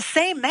 for the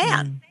same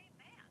man.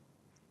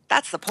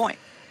 That's the point.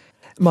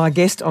 My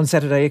guest on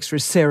Saturday Extra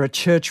is Sarah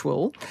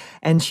Churchwell,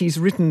 and she's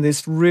written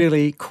this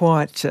really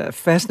quite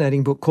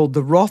fascinating book called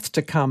The Wrath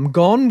to Come,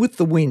 Gone with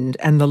the Wind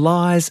and the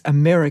Lies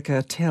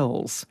America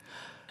Tells.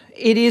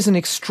 It is an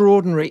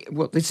extraordinary,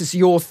 this is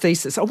your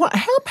thesis. How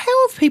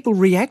have people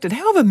reacted?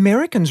 How have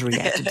Americans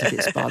reacted to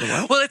this, by the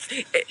way? Well,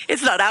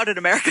 it's not out in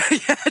America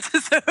yet.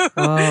 So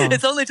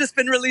It's only just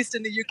been released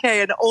in the UK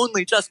and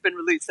only just been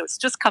released. So it's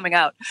just coming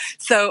out.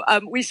 So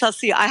we shall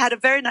see. I had a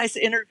very nice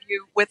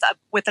interview with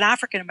an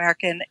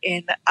African-American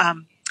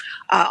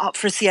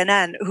for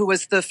CNN, who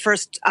was the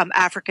first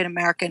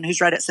African-American who's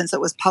read it since it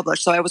was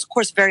published. So I was, of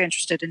course, very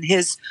interested in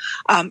his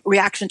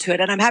reaction to it.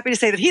 And I'm happy to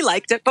say that he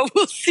liked it, but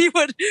we'll see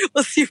what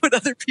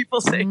other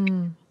people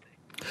think.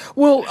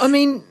 Well, I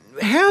mean,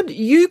 how do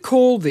you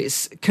call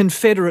this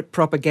Confederate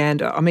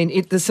propaganda? I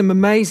mean, there's some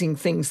amazing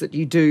things that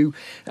you do.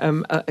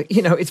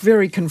 It's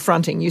very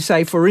confronting. You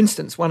say, for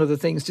instance, one of the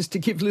things, just to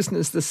give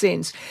listeners the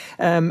sense,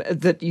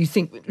 that you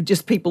think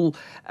just people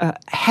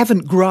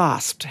haven't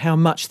grasped how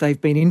much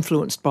they've been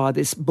influenced by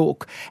this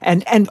book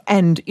and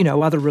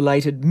other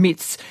related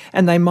myths,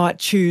 and they might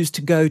choose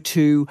to go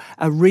to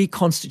a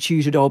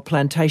reconstituted old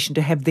plantation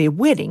to have their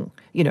wedding.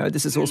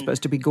 This is all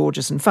supposed to be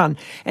gorgeous and fun.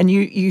 And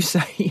you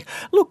say,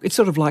 look, it's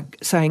sort of like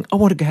saying, I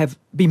want to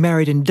be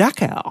married in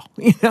Dachau,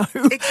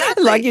 Exactly.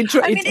 Like it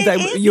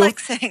is like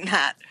saying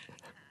that.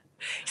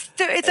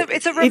 So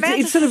it's a romantic.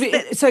 It's sort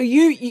of, so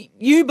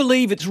you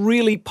believe it's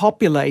really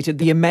populated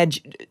the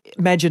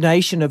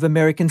imagination of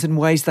Americans in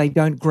ways they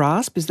don't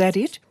grasp. Is that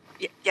it?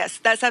 Yes,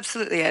 that's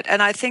absolutely it.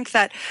 And I think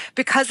that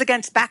because,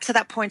 again, back to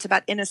that point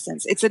about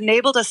innocence, it's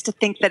enabled us to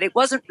think that it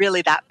wasn't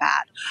really that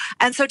bad.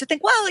 And so to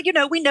think, well,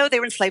 we know they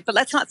were enslaved, but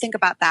let's not think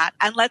about that.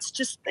 And let's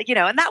just,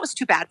 and that was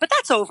too bad, but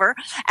that's over.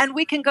 And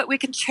we can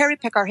cherry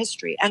pick our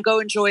history and go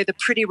enjoy the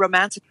pretty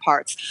romantic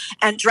parts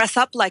and dress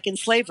up like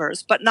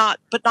enslavers, but not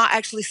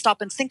actually stop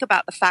and think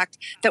about the fact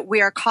that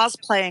we are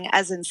cosplaying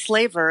as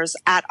enslavers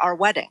at our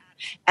wedding.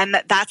 And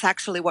that's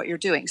actually what you're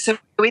doing. So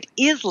it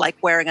is like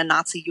wearing a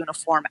Nazi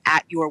uniform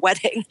at your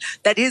wedding.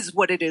 That is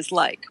what it is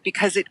like,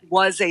 because it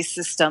was a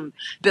system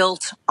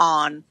built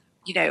on,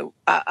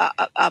 it's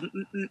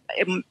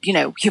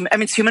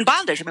human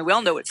bondage. I mean, we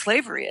all know what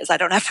slavery is. I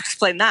don't have to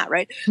explain that,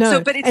 right? No. So,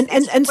 but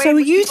it's so are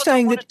you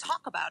saying that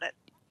talk about it?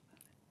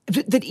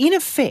 That in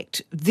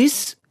effect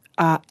this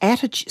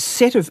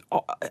set of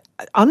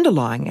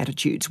underlying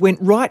attitudes went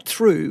right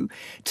through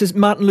to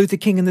Martin Luther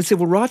King and the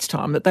civil rights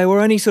time, that they were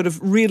only sort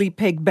of really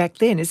pegged back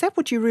then? Is that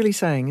what you're really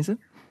saying, is it?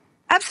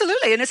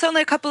 Absolutely. And it's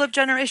only a couple of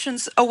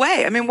generations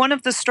away. I mean, one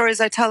of the stories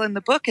I tell in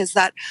the book is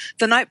that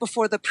the night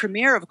before the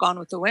premiere of Gone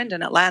with the Wind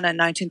in Atlanta in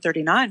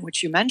 1939,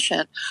 which you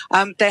mentioned,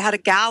 they had a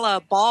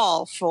gala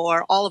ball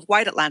for all of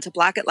white Atlanta.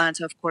 Black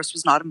Atlanta, of course,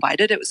 was not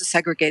invited. It was a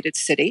segregated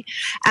city.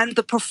 And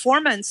the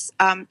performance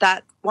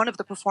one of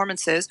the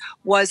performances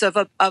was of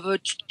a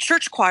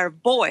church choir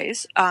of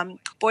boys from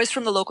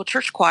the local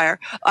church choir,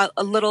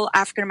 little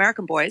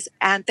African-American boys,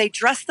 and they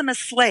dressed them as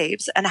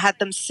slaves and had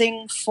them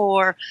sing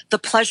for the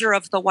pleasure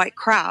of the white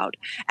crowd.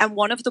 And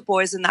one of the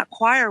boys in that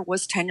choir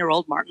was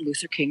 10-year-old Martin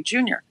Luther King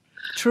Jr.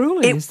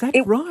 Truly, is that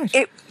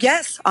right?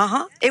 Yes,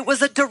 It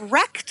was a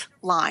direct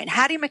line.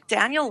 Hattie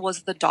McDaniel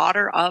was the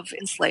daughter of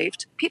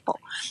enslaved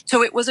people.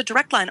 So it was a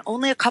direct line,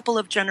 only a couple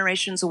of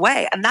generations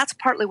away. And that's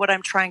partly what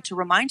I'm trying to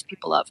remind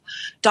people of.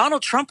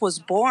 Donald Trump was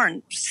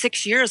born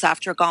 6 years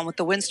after Gone with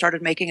the Wind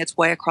started making its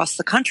way across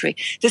the country.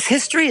 This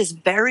history is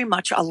very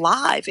much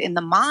alive in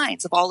the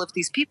minds of all of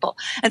these people.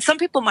 And some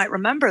people might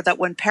remember that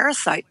when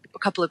Parasite a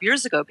couple of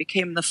years ago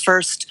became the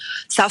first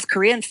South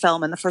Korean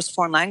film and the first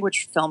foreign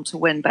language film to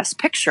win Best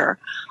Picture,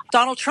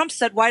 Donald Trump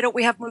said, why don't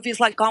we have movies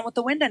like Gone with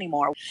the Wind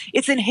anymore?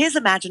 It's in his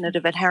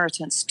imaginative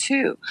inheritance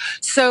too.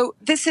 So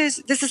this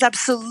is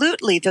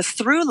absolutely the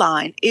through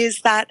line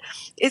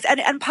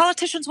and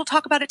politicians will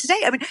talk about it today.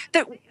 I mean,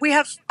 that we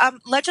have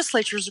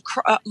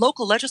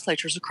local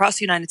legislatures across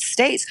the United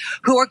States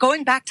who are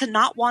going back to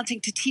not wanting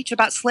to teach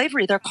about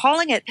slavery. They're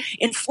calling it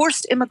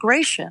enforced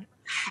immigration.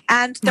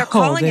 And they're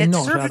calling it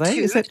not, servitude. Are they?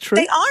 Is that true?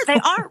 They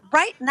are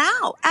right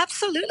now.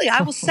 Absolutely.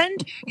 I will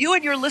send you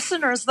and your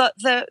listeners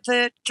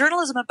the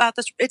journalism about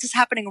this. It is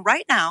happening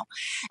right now.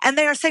 And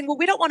they are saying, well,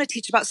 we don't want to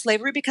teach about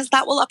slavery because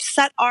that will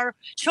upset our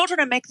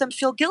children and make them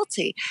feel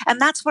guilty. And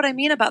that's what I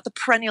mean about the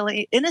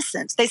perennially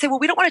innocent. They say, well,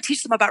 we don't want to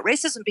teach them about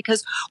racism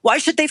because why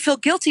should they feel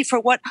guilty for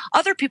what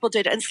other people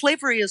did? And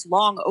slavery is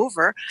long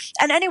over.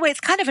 And anyway, it's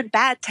kind of in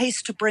bad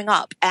taste to bring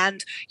up.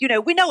 And,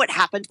 we know it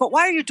happened, but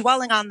why are you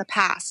dwelling on the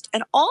past?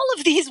 And all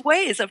of these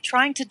ways of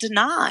trying to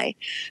deny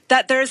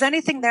that there is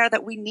anything there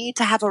that we need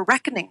to have a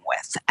reckoning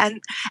with.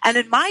 And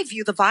in my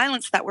view, the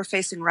violence that we're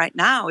facing right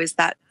now is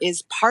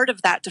part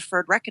of that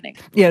deferred reckoning.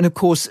 Yeah, and of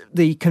course,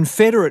 the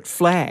Confederate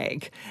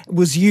flag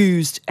was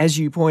used, as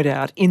you point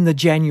out, in the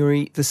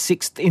January the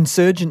 6th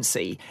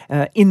insurgency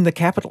in the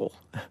Capitol,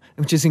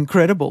 which is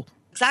incredible.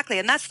 Exactly,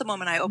 and that's the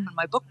moment I open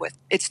my book with.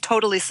 It's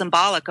totally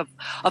symbolic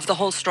of the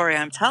whole story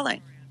I'm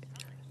telling.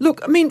 Look,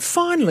 I mean,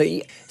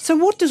 finally, so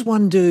what does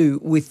one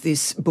do with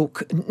this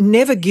book?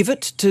 Never give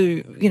it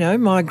to,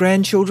 my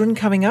grandchildren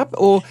coming up,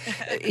 or,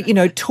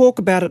 talk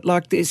about it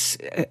like this,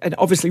 and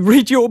obviously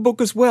read your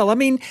book as well. I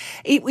mean,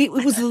 it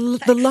was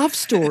the love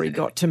story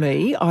got to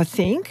me, I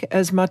think,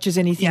 as much as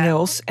anything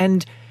else,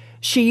 and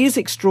she is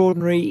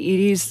extraordinary.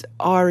 It is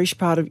Irish,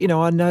 part of,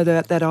 I know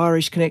that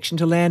Irish connection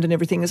to land and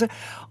everything. So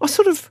I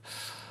sort of,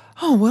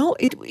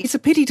 it's a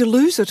pity to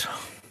lose it.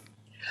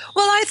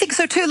 Well, I think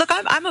so too. Look,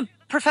 I'm a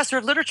professor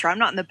of literature. I'm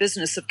not in the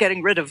business of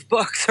getting rid of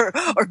books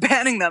or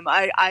banning them.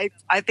 I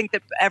think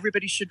that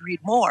everybody should read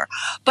more.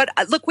 But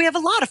look, we have a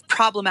lot of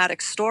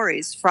problematic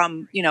stories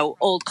from,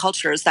 old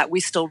cultures that we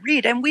still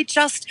read, and we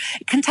just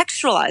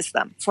contextualize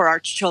them for our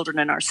children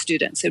and our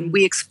students. And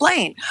we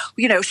explain,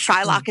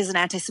 Shylock is an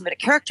anti-Semitic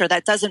character.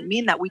 That doesn't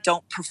mean that we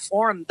don't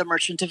perform The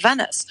Merchant of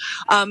Venice.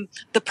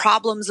 The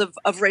problems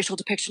of racial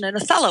depiction in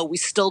Othello,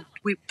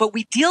 but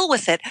we deal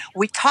with it.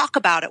 We talk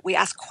about it. We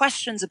ask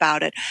questions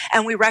about it,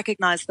 and we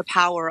recognize the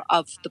power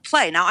of the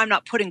play. Now, I'm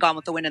not putting Gone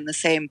with the Wind in the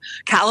same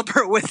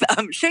caliber with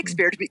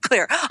Shakespeare, to be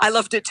clear. I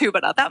loved it too,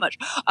 but not that much.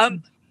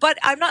 But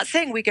I'm not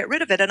saying we get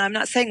rid of it, and I'm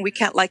not saying we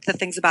can't like the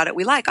things about it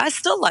we like. I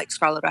still like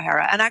Scarlett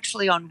O'Hara, and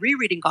actually on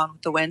rereading Gone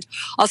with the Wind,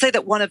 I'll say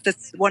that one of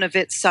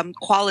its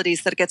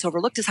qualities that gets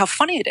overlooked is how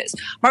funny it is.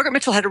 Margaret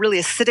Mitchell had a really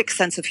acidic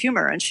sense of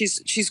humor, and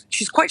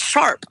she's quite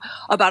sharp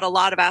about a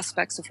lot of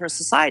aspects of her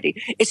society.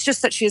 It's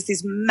just that she has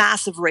these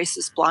massive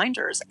racist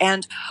blinders,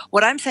 and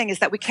what I'm saying is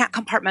that we can't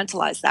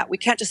compartmentalize that. We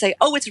can't just say,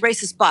 oh, it's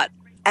racist, but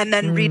and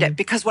then read it,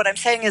 because what I'm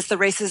saying is the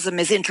racism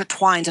is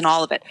intertwined in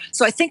all of it.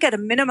 So I think at a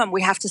minimum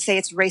we have to say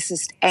it's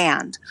racist,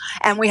 and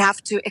we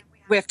have to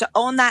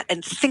own that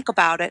and think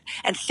about it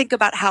and think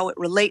about how it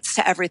relates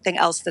to everything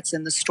else that's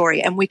in the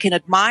story. And we can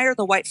admire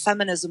the white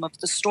feminism of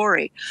the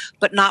story,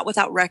 but not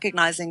without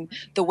recognizing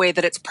the way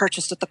that it's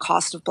purchased at the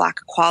cost of Black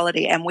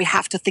equality. And we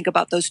have to think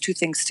about those two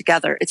things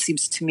together, it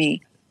seems to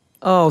me.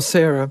 Oh,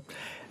 Sarah,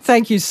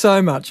 thank you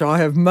so much. I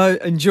have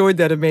enjoyed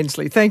that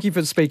immensely. Thank you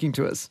for speaking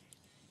to us.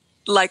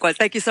 Likewise.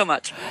 Thank you so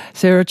much.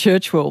 Sarah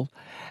Churchwell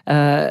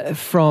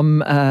from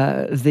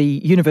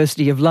the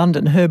University of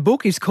London. Her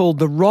book is called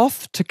The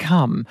Wrath to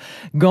Come,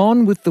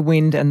 Gone with the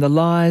Wind and the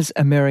Lies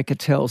America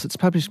Tells. It's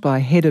published by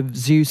Head of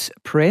Zeus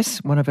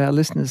Press. One of our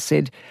listeners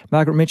said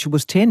Margaret Mitchell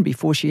was 10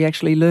 before she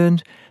actually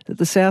learned that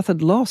the South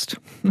had lost.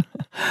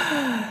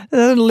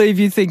 That'll leave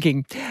you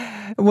thinking.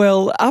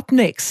 Well, up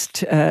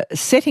next,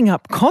 setting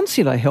up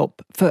consular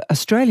help for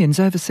Australians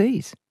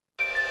overseas.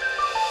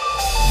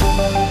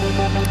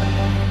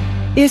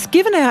 Yes,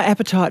 given our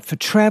appetite for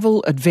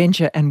travel,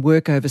 adventure and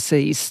work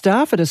overseas,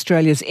 staff at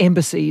Australia's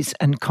embassies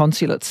and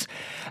consulates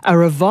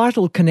are a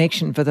vital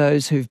connection for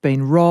those who've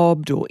been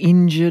robbed or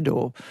injured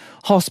or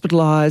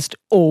hospitalised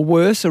or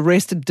worse,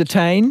 arrested,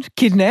 detained,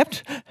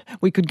 kidnapped.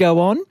 We could go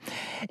on.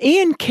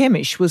 Ian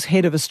Kemish was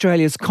head of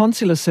Australia's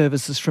consular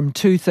services from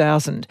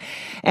 2000,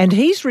 and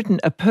he's written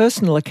a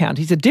personal account,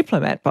 he's a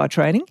diplomat by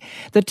training,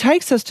 that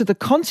takes us to the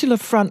consular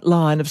front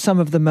line of some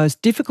of the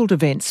most difficult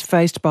events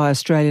faced by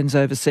Australians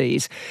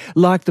overseas,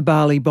 like the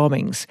Bali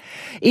bombings.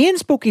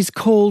 Ian's book is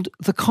called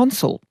The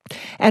Consul,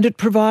 and it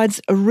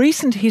provides a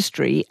recent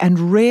history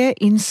and rare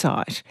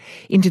insight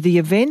into the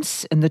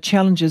events and the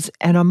challenges,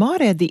 and I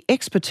might add the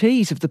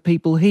expertise of the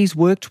people he's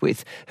worked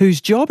with,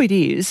 whose job it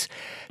is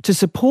to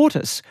support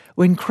us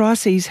when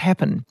crises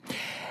happen.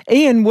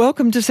 Ian,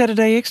 welcome to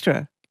Saturday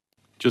Extra.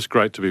 Just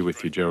great to be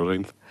with you,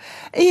 Geraldine.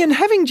 Ian,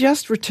 having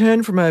just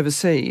returned from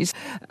overseas,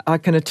 I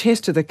can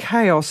attest to the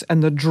chaos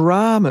and the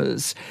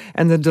dramas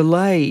and the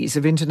delays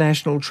of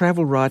international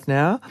travel right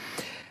now.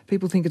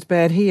 People think it's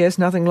bad here, it's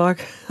nothing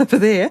like over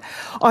there.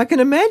 I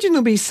can imagine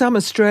there'll be some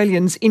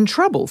Australians in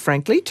trouble,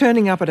 frankly,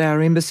 turning up at our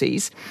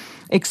embassies,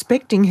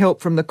 expecting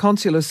help from the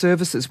consular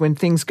services when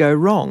things go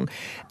wrong.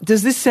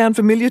 Does this sound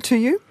familiar to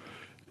you?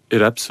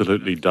 It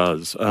absolutely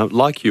does.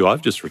 Like you,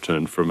 I've just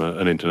returned from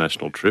an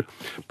international trip,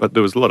 but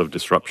there was a lot of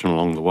disruption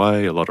along the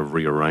way, a lot of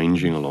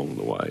rearranging along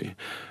the way.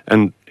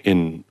 And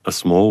in a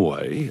small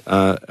way,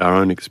 our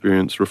own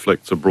experience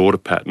reflects a broader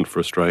pattern for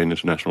Australian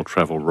international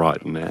travel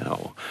right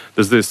now.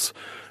 There's this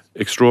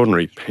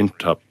extraordinary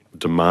pent-up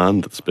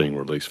demand that's being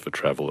released for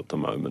travel at the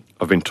moment.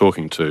 I've been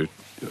talking to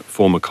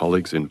former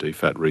colleagues in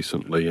DFAT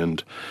recently,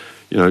 and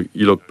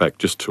you look back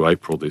just to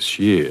April this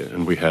year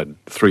and we had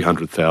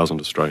 300,000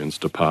 Australians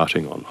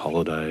departing on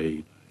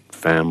holiday,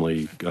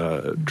 family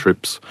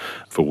trips,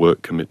 for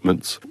work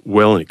commitments.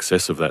 Well in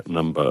excess of that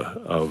number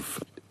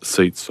of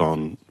seats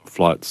on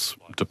flights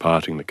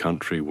departing the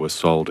country were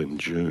sold in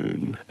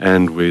June,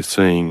 and we're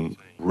seeing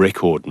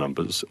record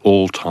numbers,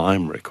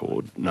 all-time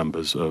record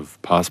numbers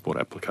of passport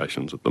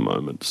applications at the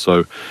moment.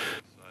 So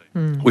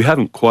we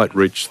haven't quite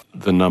reached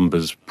the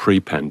numbers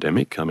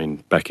pre-pandemic. I mean,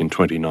 back in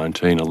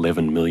 2019,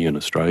 11 million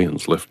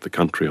Australians left the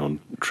country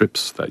on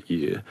trips that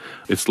year.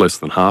 It's less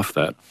than half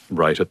that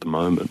rate at the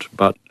moment.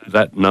 But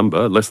that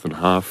number, less than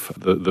half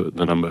the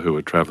number who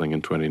were travelling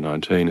in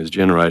 2019, is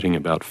generating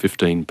about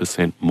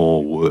 15%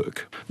 more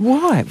work.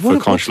 Why? For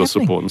consular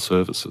support and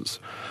services.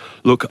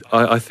 Look,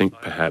 I think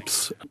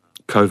perhaps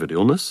COVID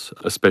illness,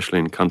 especially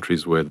in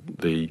countries where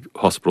the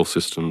hospital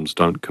systems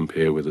don't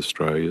compare with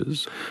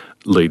Australia's,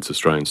 leads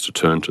Australians to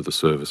turn to the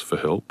service for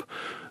help.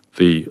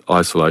 The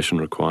isolation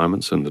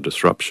requirements and the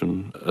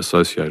disruption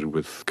associated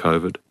with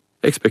COVID.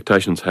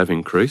 Expectations have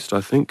increased, I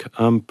think,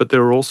 but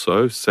there are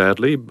also,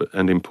 sadly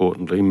and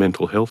importantly,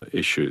 mental health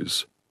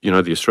issues.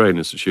 The Australian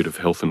Institute of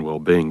Health and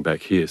Wellbeing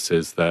back here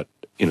says that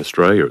in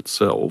Australia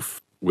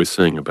itself, we're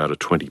seeing about a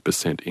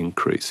 20%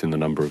 increase in the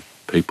number of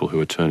people who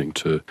are turning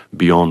to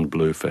Beyond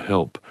Blue for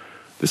help.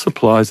 This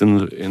applies in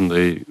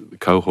the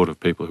cohort of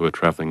people who are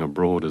travelling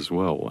abroad as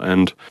well.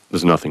 And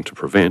there's nothing to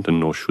prevent, and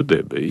nor should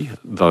there be,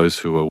 those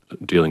who are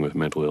dealing with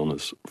mental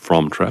illness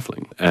from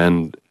travelling.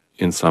 And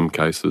in some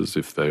cases,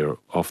 if they're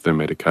off their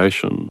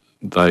medication,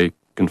 they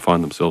can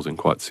find themselves in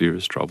quite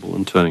serious trouble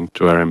and turning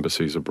to our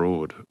embassies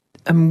abroad.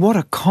 And what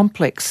a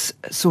complex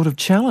sort of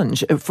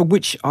challenge, for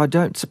which I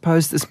don't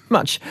suppose there's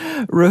much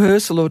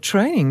rehearsal or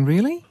training,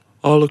 really?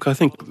 Oh, look, I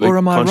think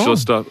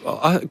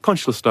the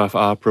consular staff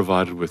are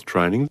provided with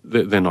training.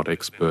 They're not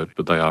expert,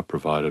 but they are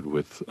provided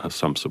with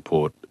some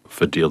support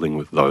for dealing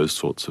with those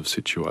sorts of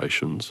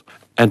situations.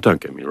 And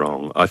don't get me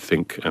wrong, I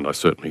think, and I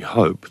certainly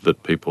hope,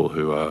 that people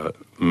who are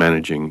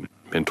managing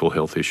mental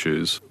health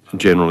issues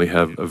generally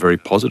have a very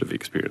positive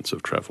experience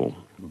of travel.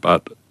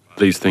 But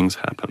these things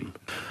happen.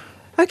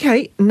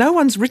 Okay, no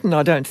one's written,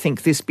 I don't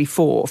think, this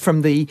before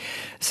from the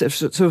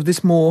sort of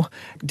this more,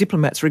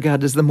 diplomats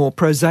regard as the more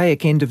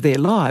prosaic end of their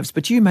lives,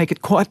 but you make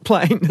it quite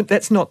plain that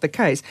that's not the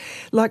case.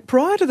 Like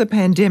prior to the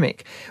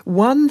pandemic,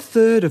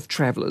 1/3 of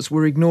travellers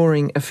were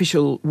ignoring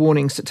official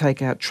warnings to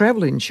take out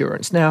travel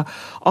insurance. Now,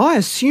 I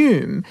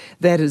assume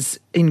that has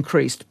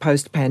increased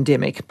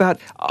post-pandemic, but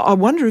I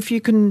wonder if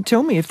you can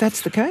tell me if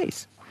that's the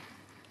case.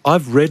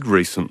 I've read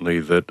recently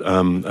that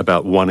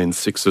about 1 in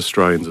 6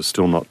 Australians are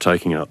still not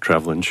taking out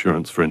travel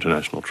insurance for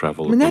international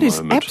travel at the moment. That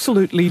is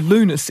absolutely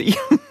lunacy.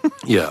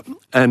 Yeah,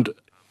 and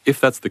if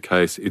that's the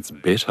case, it's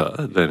better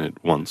than it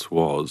once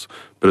was,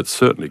 but it's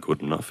certainly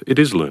good enough. It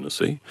is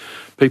lunacy.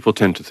 People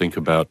tend to think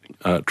about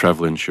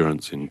travel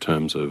insurance in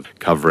terms of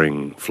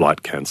covering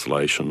flight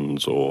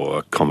cancellations or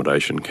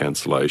accommodation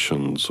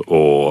cancellations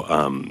or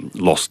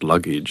lost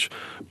luggage.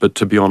 But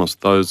to be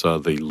honest, those are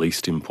the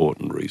least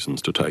important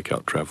reasons to take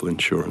out travel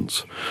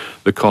insurance.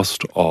 The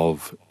cost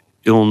of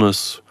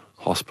illness,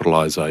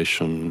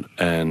 hospitalisation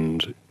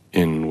and,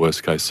 in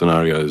worst case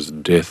scenarios,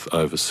 death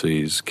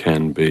overseas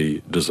can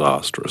be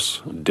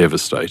disastrous,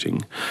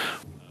 devastating.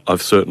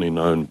 I've certainly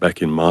known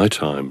back in my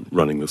time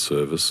running the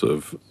service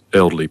of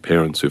elderly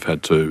parents who've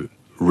had to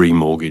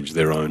remortgage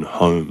their own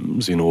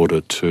homes in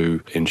order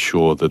to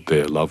ensure that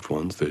their loved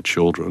ones, their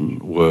children,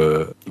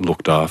 were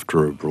looked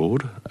after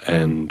abroad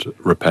and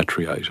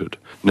repatriated.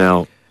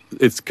 Now,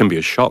 it can be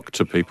a shock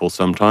to people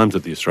sometimes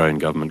that the Australian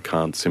government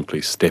can't simply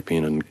step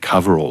in and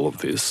cover all of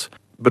this.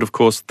 But of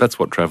course, that's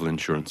what travel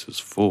insurance is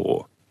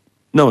for.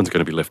 No one's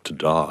going to be left to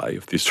die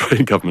if the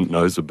Australian government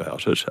knows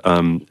about it,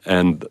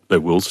 and they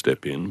will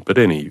step in. But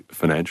any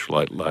financial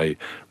outlay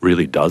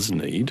really does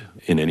need,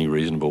 in any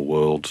reasonable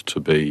world, to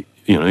be,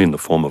 in the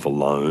form of a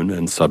loan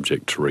and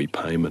subject to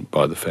repayment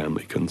by the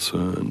family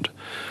concerned.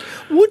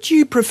 Would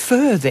you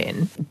prefer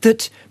then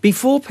that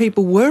before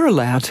people were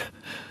allowed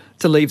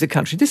to leave the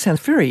country, this sounds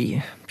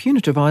very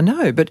punitive, I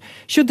know, but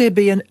should there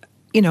be a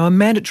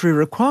mandatory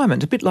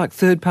requirement, a bit like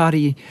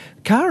third-party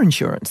car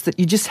insurance, that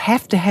you just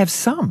have to have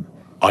some?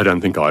 I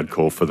don't think I'd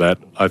call for that.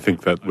 I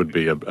think that would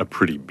be a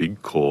pretty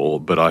big call,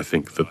 but I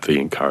think that the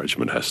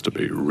encouragement has to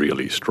be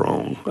really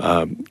strong.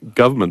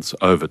 Governments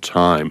over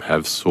time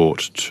have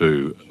sought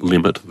to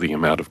limit the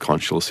amount of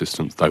consular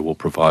assistance they will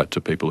provide to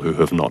people who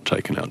have not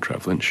taken out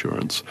travel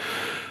insurance.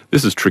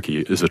 This is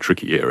a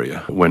tricky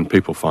area. When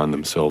people find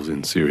themselves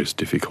in serious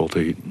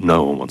difficulty,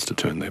 no one wants to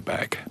turn their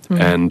back.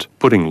 And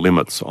putting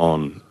limits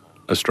on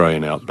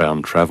Australian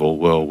outbound travel,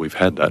 well, we've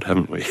had that,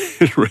 haven't we,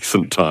 in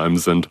recent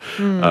times, and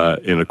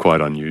in a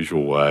quite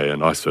unusual way,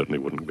 and I certainly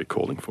wouldn't be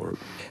calling for it.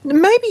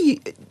 Maybe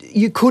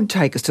you could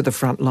take us to the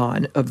front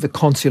line of the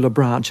consular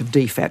branch of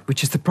DFAT,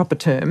 which is the proper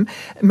term.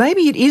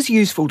 Maybe it is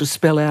useful to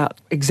spell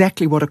out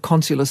exactly what a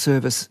consular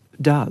service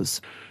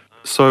does.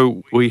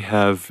 So we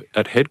have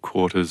at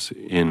headquarters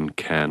in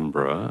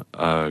Canberra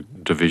a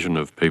division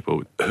of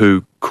people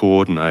who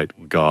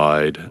coordinate,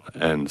 guide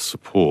and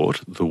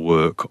support the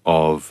work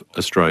of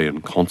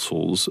Australian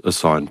consuls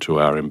assigned to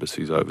our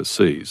embassies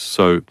overseas.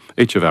 So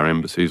each of our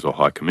embassies or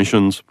high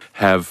commissions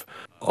have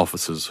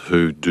officers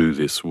who do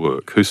this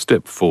work, who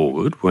step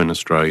forward when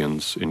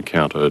Australians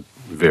encounter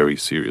very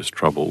serious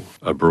trouble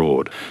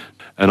abroad.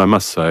 And I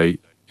must say,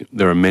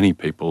 there are many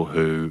people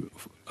who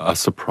are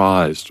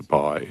surprised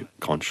by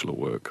consular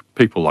work.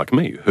 People like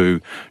me who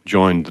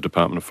joined the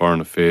Department of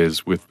Foreign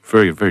Affairs with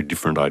very, very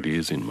different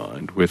ideas in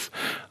mind, with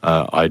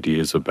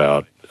ideas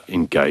about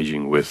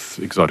engaging with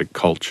exotic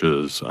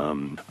cultures,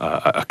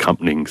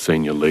 accompanying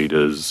senior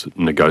leaders,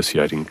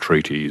 negotiating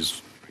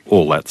treaties,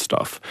 all that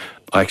stuff.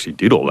 I actually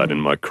did all that in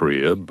my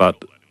career,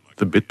 but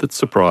the bit that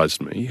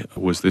surprised me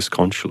was this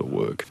consular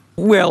work.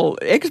 Well,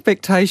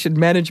 expectation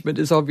management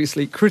is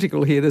obviously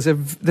critical here.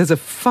 There's a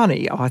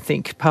funny, I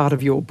think, part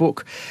of your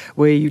book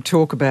where you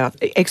talk about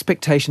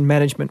expectation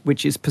management,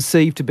 which is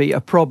perceived to be a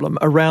problem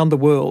around the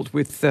world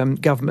with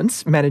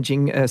governments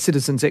managing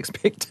citizens'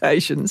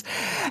 expectations.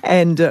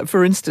 And,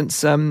 for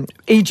instance,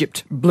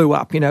 Egypt blew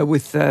up,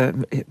 with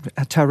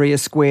Tahrir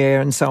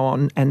Square and so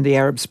on, and the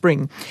Arab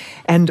Spring.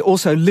 And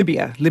also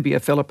Libya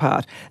fell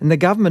apart. And our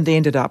government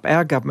ended up,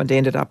 I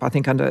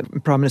think under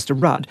Prime Minister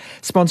Rudd,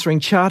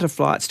 sponsoring charter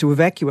flights to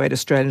evacuate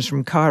Australians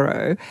from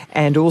Cairo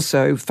and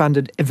also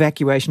funded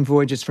evacuation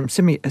voyages from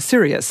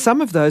Syria.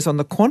 Some of those on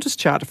the Qantas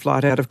charter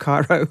flight out of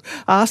Cairo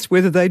asked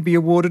whether they'd be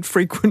awarded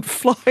frequent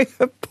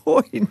flyer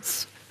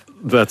points.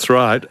 That's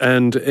right.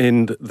 And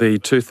in the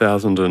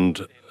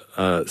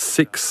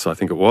 2006, I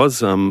think it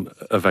was,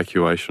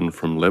 evacuation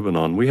from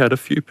Lebanon, we had a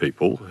few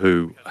people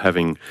who,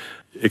 having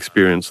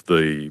experienced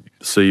the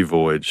sea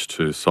voyage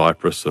to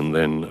Cyprus and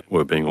then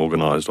were being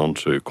organised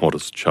onto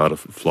Qantas charter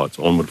flights,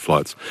 onward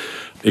flights,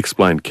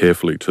 explained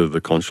carefully to the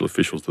consular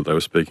officials that they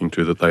were speaking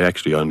to that they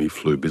actually only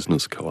flew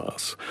business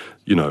class.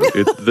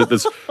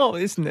 There's,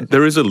 isn't it?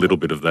 There is a little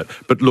bit of that.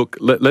 But look,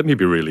 let me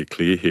be really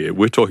clear here.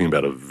 We're talking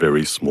about a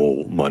very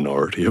small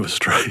minority of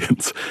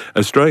Australians.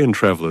 Australian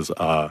travellers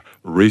are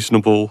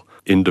reasonable,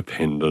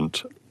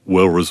 independent,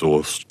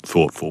 well-resourced,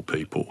 thoughtful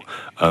people.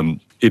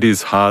 It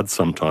is hard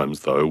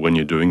sometimes, though, when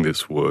you're doing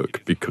this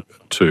work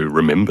to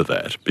remember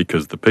that,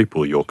 because the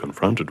people you're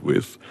confronted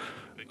with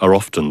are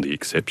often the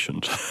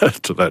exception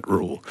to that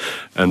rule.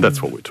 And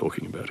that's what we're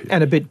talking about here.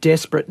 And a bit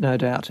desperate, no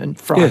doubt, and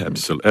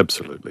frightened. Yeah,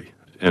 absolutely.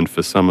 And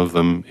for some of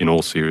them, in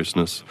all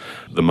seriousness,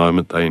 the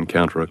moment they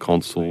encounter a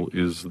consul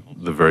is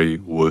the very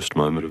worst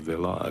moment of their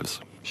lives.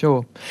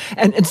 Sure.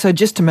 And so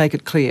just to make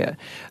it clear,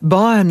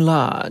 by and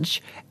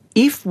large,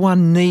 if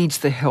one needs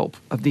the help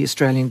of the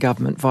Australian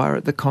government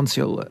via the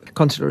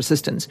consular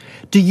assistance,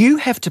 do you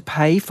have to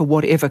pay for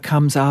whatever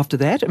comes after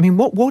that? I mean,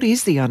 what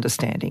is the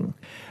understanding?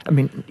 I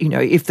mean, you know,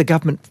 if the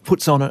government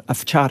puts on a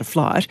charter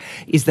flight,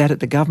 is that at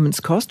the government's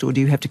cost, or do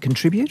you have to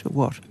contribute, or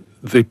what?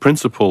 The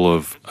principle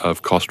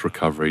of cost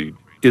recovery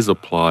is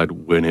applied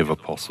whenever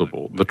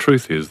possible. The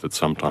truth is that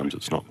sometimes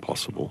it's not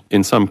possible.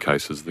 In some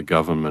cases, the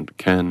government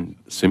can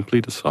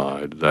simply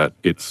decide that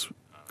its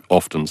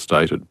often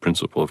stated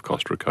principle of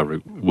cost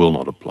recovery will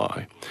not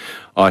apply.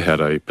 I had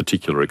a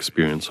particular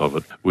experience of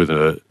it with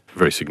a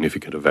very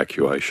significant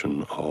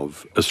evacuation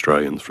of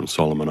Australians from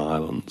Solomon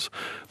Islands.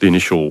 The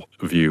initial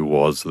view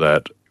was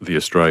that the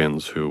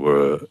Australians who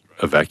were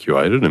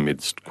evacuated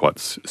amidst quite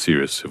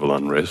serious civil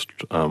unrest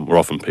were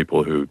often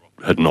people who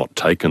had not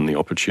taken the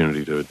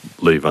opportunity to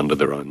leave under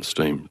their own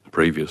steam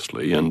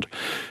previously, and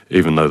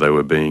even though they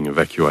were being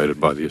evacuated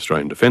by the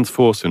Australian Defence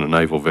Force in a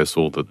naval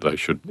vessel, that they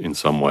should in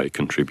some way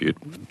contribute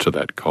to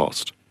that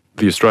cost.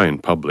 The Australian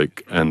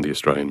public and the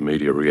Australian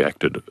media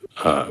reacted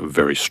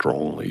very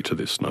strongly to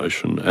this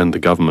notion, and the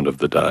government of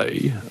the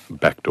day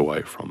backed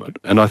away from it.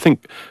 And I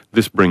think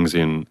this brings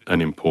in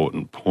an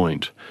important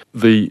point.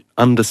 The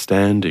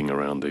understanding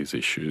around these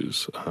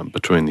issues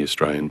between the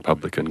Australian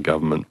public and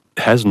government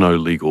has no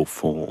legal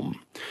form.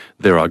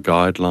 There are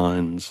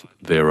guidelines,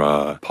 there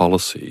are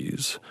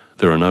policies,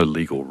 there are no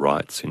legal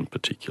rights in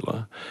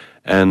particular.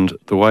 And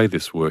the way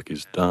this work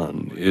is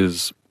done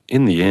is,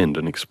 in the end,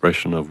 an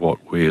expression of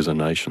what we as a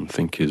nation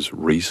think is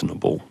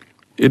reasonable.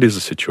 It is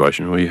a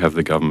situation where you have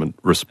the government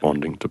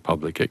responding to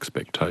public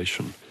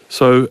expectation.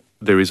 So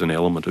there is an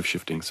element of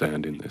shifting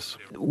sand in this.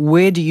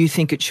 Where do you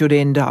think it should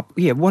end up?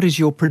 Yeah, what is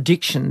your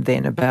prediction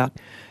then about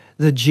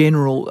the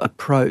general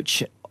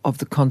approach of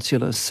the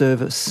consular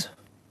service?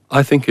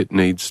 I think it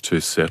needs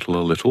to settle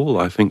a little.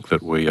 I think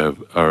that we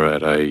are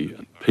at a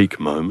peak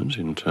moment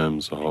in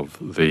terms of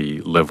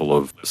the level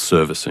of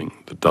servicing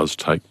that does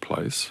take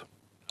place.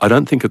 I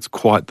don't think it's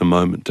quite the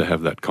moment to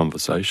have that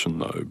conversation,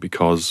 though,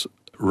 because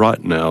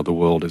right now the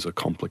world is a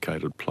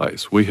complicated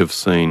place. We have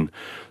seen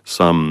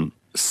some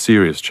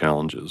serious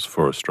challenges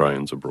for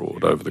Australians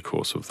abroad over the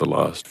course of the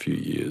last few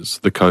years.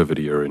 The COVID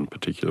era in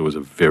particular was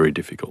a very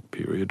difficult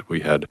period. We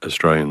had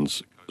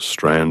Australians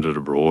stranded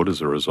abroad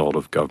as a result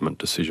of government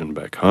decision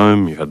back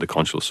home. You had the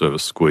consular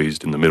service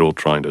squeezed in the middle,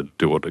 trying to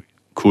do what it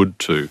could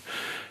to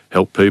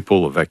help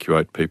people,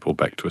 evacuate people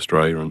back to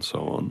Australia and so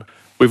on.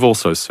 We've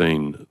also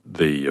seen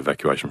the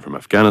evacuation from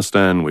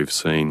Afghanistan. We've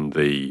seen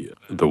the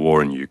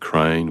war in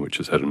Ukraine, which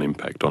has had an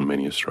impact on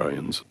many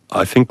Australians.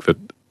 I think that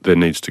there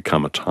needs to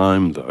come a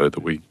time, though,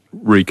 that we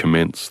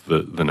recommence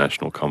the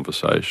national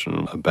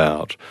conversation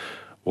about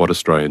what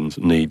Australians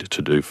need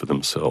to do for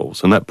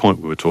themselves. And that point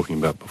we were talking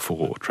about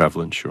before,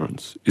 travel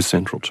insurance, is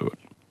central to it.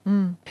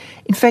 Mm.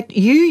 In fact,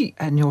 you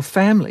and your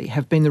family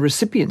have been the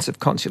recipients of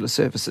consular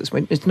services.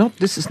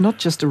 This is not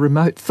just a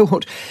remote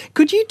thought.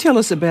 Could you tell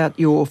us about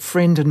your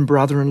friend and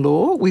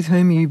brother-in-law with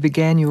whom you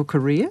began your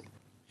career?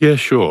 Yeah,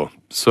 sure.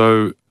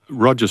 So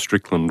Roger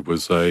Strickland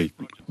was a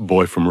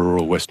boy from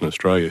rural Western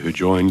Australia who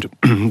joined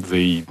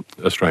the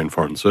Australian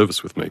Foreign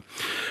Service with me.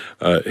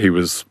 He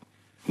was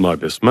my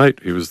best mate.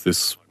 He was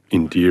this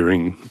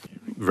endearing,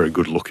 very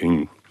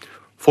good-looking,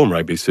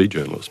 former ABC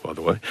journalist, by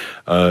the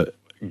way,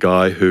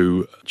 guy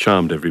who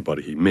charmed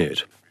everybody he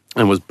met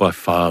and was by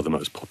far the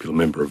most popular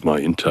member of my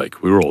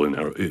intake. We were all in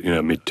our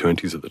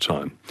mid-20s at the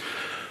time.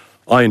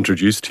 I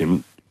introduced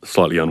him,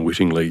 slightly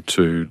unwittingly,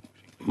 to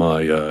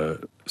my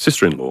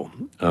sister-in-law.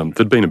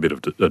 There'd been a bit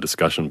of a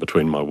discussion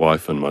between my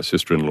wife and my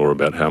sister-in-law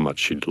about how much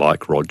she'd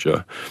like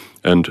Roger,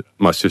 and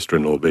my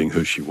sister-in-law being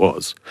who she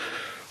was.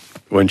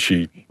 When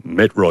she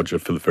met Roger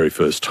for the very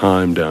first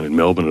time down in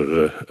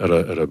Melbourne at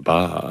a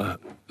bar,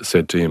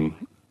 said to him,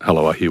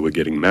 "Hello, I hear we're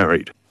getting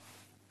married."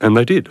 And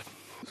they did.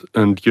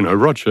 And,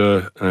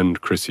 Roger and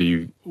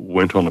Chrissy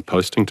went on a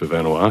posting to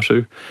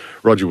Vanuatu.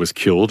 Roger was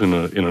killed in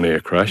an air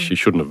crash. He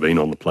shouldn't have been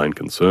on the plane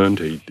concerned.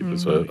 It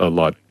was a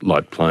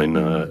light plane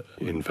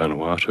in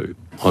Vanuatu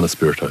on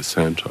Espirito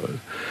Santo.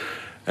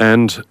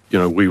 And,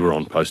 we were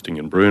on posting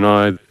in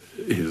Brunei.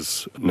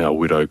 His now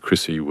widow,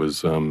 Chrissy,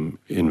 was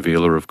in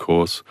Vila, of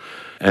course.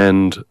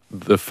 And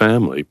the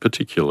family,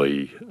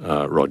 particularly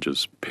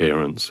Roger's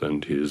parents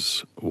and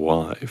his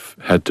wife,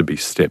 had to be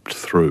stepped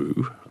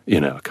through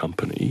in our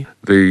company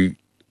the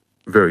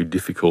very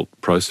difficult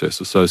process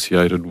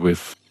associated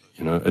with,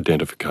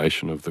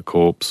 identification of the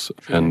corpse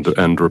and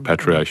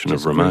repatriation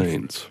of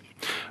remains.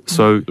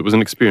 So it was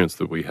an experience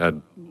that we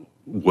had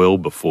well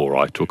before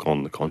I took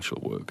on the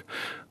consular work.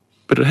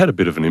 But it had a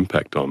bit of an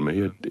impact on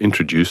me. It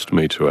introduced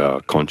me to our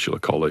consular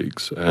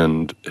colleagues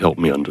and helped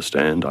me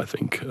understand, I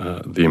think,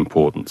 the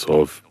importance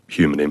of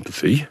human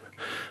empathy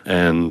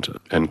and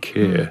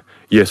care.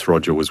 Yes,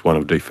 Roger was one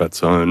of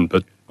DFAT's own,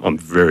 but I'm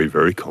very,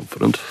 very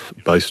confident,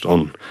 based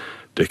on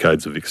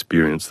decades of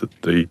experience,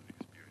 that the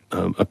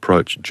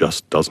approach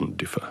just doesn't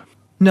differ.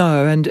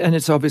 No, and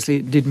it's obviously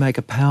it did make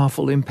a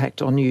powerful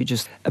impact on you,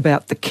 just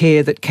about the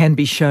care that can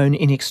be shown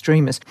in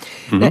extremis.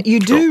 Now, you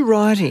do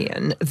write,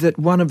 Ian, that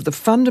one of the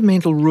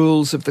fundamental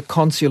rules of the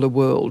consular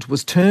world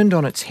was turned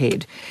on its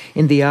head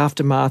in the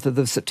aftermath of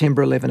the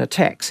September 11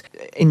 attacks.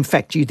 In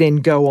fact, you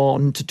then go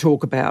on to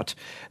talk about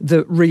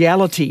the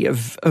reality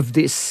of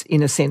this,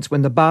 in a sense,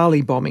 when the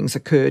Bali bombings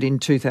occurred in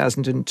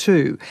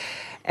 2002.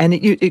 And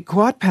it's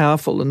quite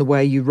powerful in the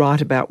way you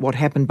write about what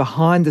happened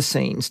behind the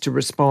scenes to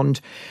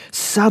respond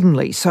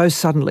suddenly,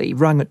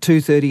 rung at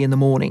 2:30 in the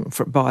morning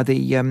by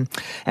the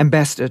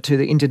ambassador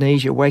to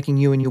Indonesia, waking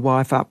you and your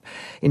wife up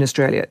in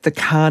Australia. The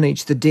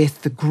carnage, the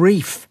death, the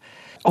grief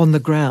on the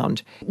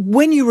ground.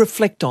 When you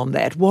reflect on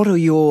that, what are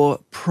your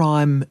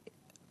prime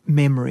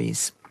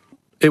memories?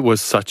 It was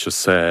such a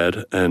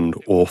sad and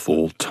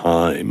awful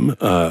time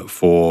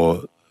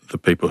for the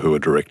people who are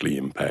directly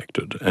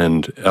impacted.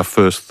 And our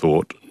first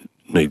thought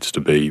needs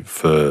to be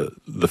for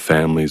the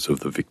families of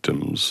the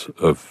victims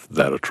of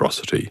that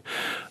atrocity.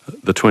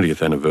 The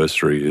 20th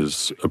anniversary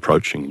is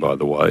approaching, by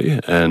the way,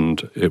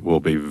 and it will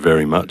be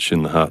very much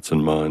in the hearts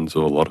and minds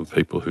of a lot of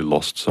people who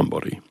lost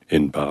somebody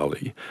in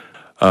Bali.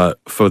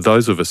 For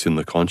those of us in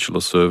the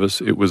consular service,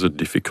 it was a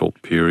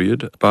difficult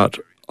period, but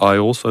I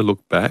also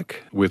look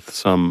back with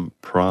some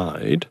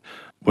pride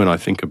when I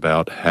think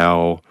about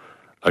how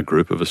a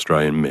group of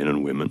Australian men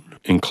and women,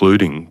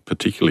 including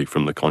particularly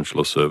from the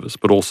consular service,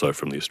 but also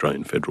from the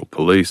Australian Federal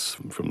Police,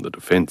 from the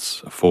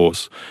Defence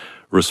Force,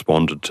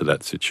 responded to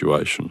that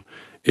situation.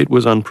 It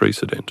was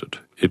unprecedented.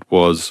 It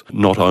was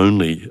not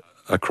only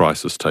a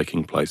crisis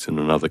taking place in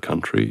another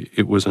country,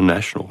 it was a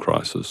national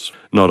crisis.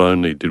 Not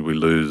only did we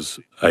lose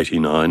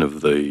 89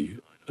 of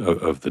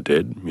the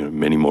dead,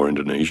 many more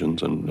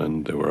Indonesians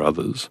and there were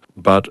others,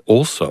 but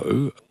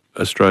also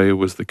Australia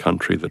was the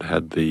country that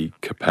had the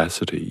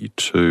capacity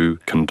to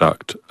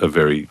conduct a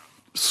very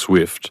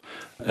swift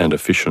and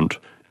efficient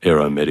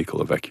aeromedical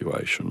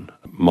evacuation.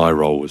 My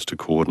role was to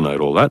coordinate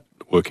all that,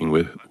 working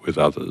with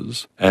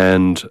others,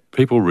 and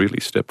people really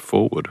stepped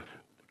forward.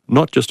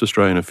 Not just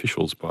Australian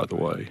officials, by the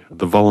way.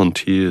 The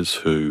volunteers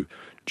who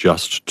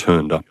just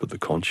turned up at the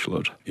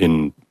consulate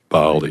in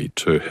Bali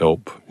to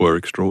help were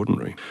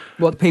extraordinary.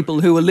 What,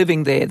 people who were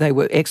living there, they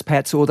were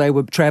expats or they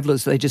were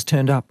travellers, they just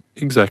turned up?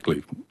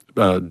 Exactly.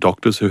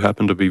 Doctors who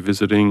happened to be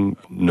visiting,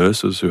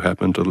 nurses who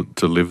happened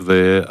to live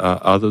there,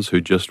 others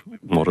who just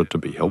wanted to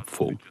be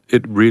helpful.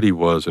 It really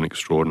was an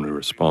extraordinary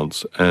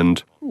response,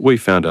 and we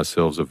found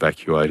ourselves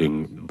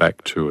evacuating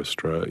back to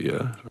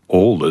Australia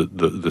all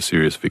the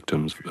serious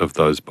victims of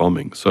those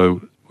bombings.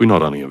 So we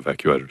not only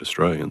evacuated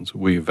Australians,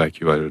 we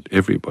evacuated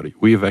everybody.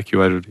 We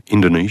evacuated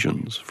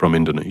Indonesians from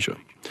Indonesia.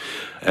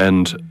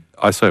 And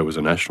I say it was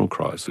a national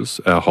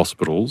crisis. Our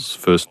hospitals,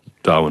 first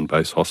Darwin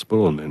Base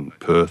Hospital and then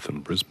Perth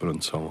and Brisbane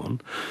and so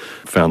on,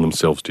 found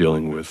themselves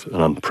dealing with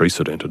an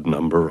unprecedented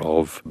number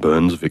of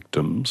burns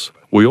victims.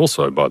 We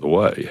also, by the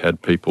way,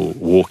 had people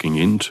walking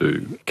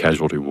into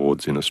casualty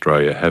wards in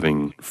Australia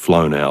having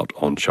flown out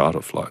on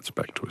charter flights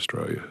back to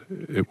Australia.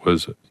 It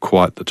was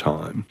quite the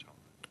time.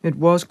 It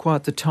was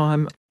quite the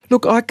time.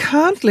 Look, I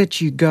can't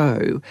let you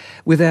go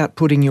without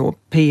putting your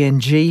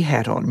PNG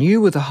hat on. You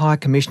were the High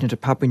Commissioner to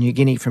Papua New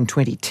Guinea from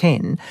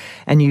 2010,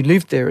 and you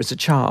lived there as a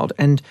child.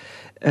 And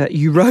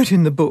you wrote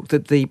in the book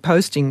that the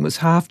posting was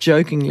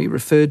half-jokingly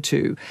referred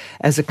to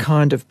as a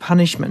kind of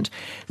punishment.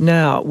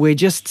 Now, we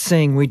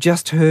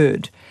just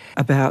heard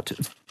about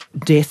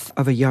death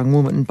of a young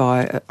woman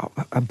by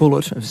a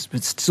bullet.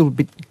 It's still a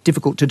bit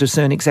difficult to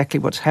discern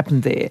exactly what's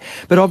happened there.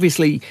 But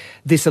obviously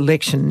this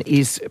election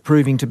is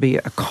proving to be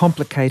a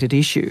complicated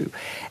issue.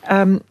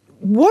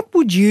 What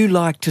would you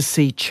like to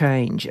see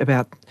change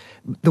about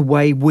the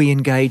way we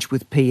engage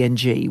with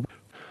PNG?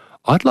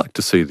 I'd like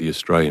to see the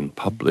Australian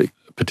public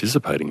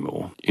participating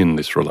more in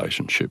this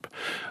relationship.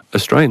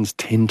 Australians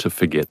tend to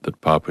forget that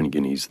Papua New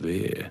Guinea's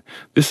there.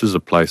 This is a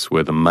place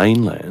where the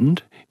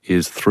mainland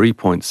is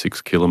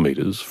 3.6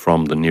 kilometres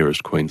from the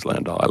nearest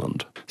Queensland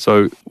island.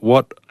 So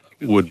what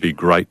would be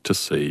great to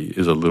see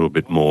is a little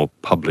bit more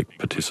public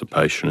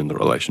participation in the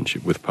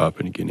relationship with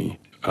Papua New Guinea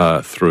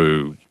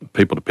through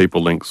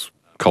people-to-people links,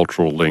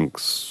 cultural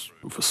links,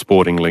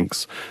 sporting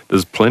links.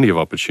 There's plenty of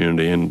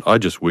opportunity, and I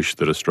just wish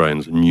that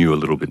Australians knew a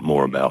little bit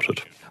more about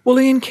it. Well,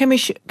 Ian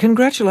Kemish,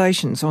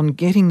 congratulations on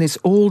getting this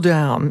all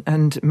down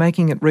and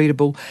making it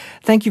readable.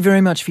 Thank you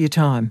very much for your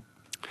time.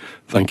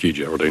 Thank you,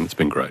 Geraldine. It's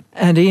been great.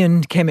 And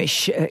Ian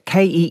Kemish,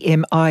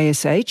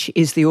 Kemish,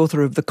 is the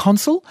author of The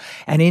Consul,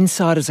 an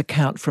insider's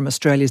account from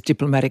Australia's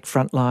diplomatic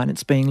frontline.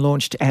 It's being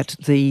launched at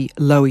the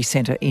Lowy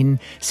Centre in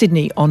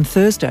Sydney on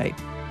Thursday.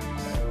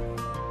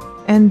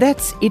 And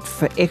that's it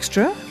for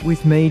Extra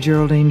with me,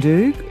 Geraldine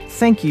Doogue.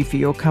 Thank you for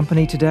your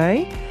company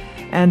today,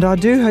 and I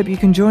do hope you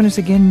can join us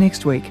again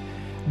next week.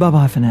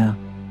 Bye-bye for now.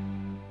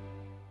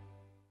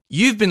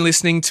 You've been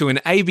listening to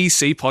an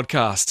ABC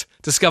podcast.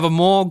 Discover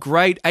more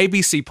great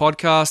ABC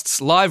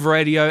podcasts, live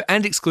radio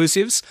and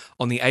exclusives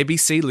on the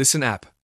ABC Listen app.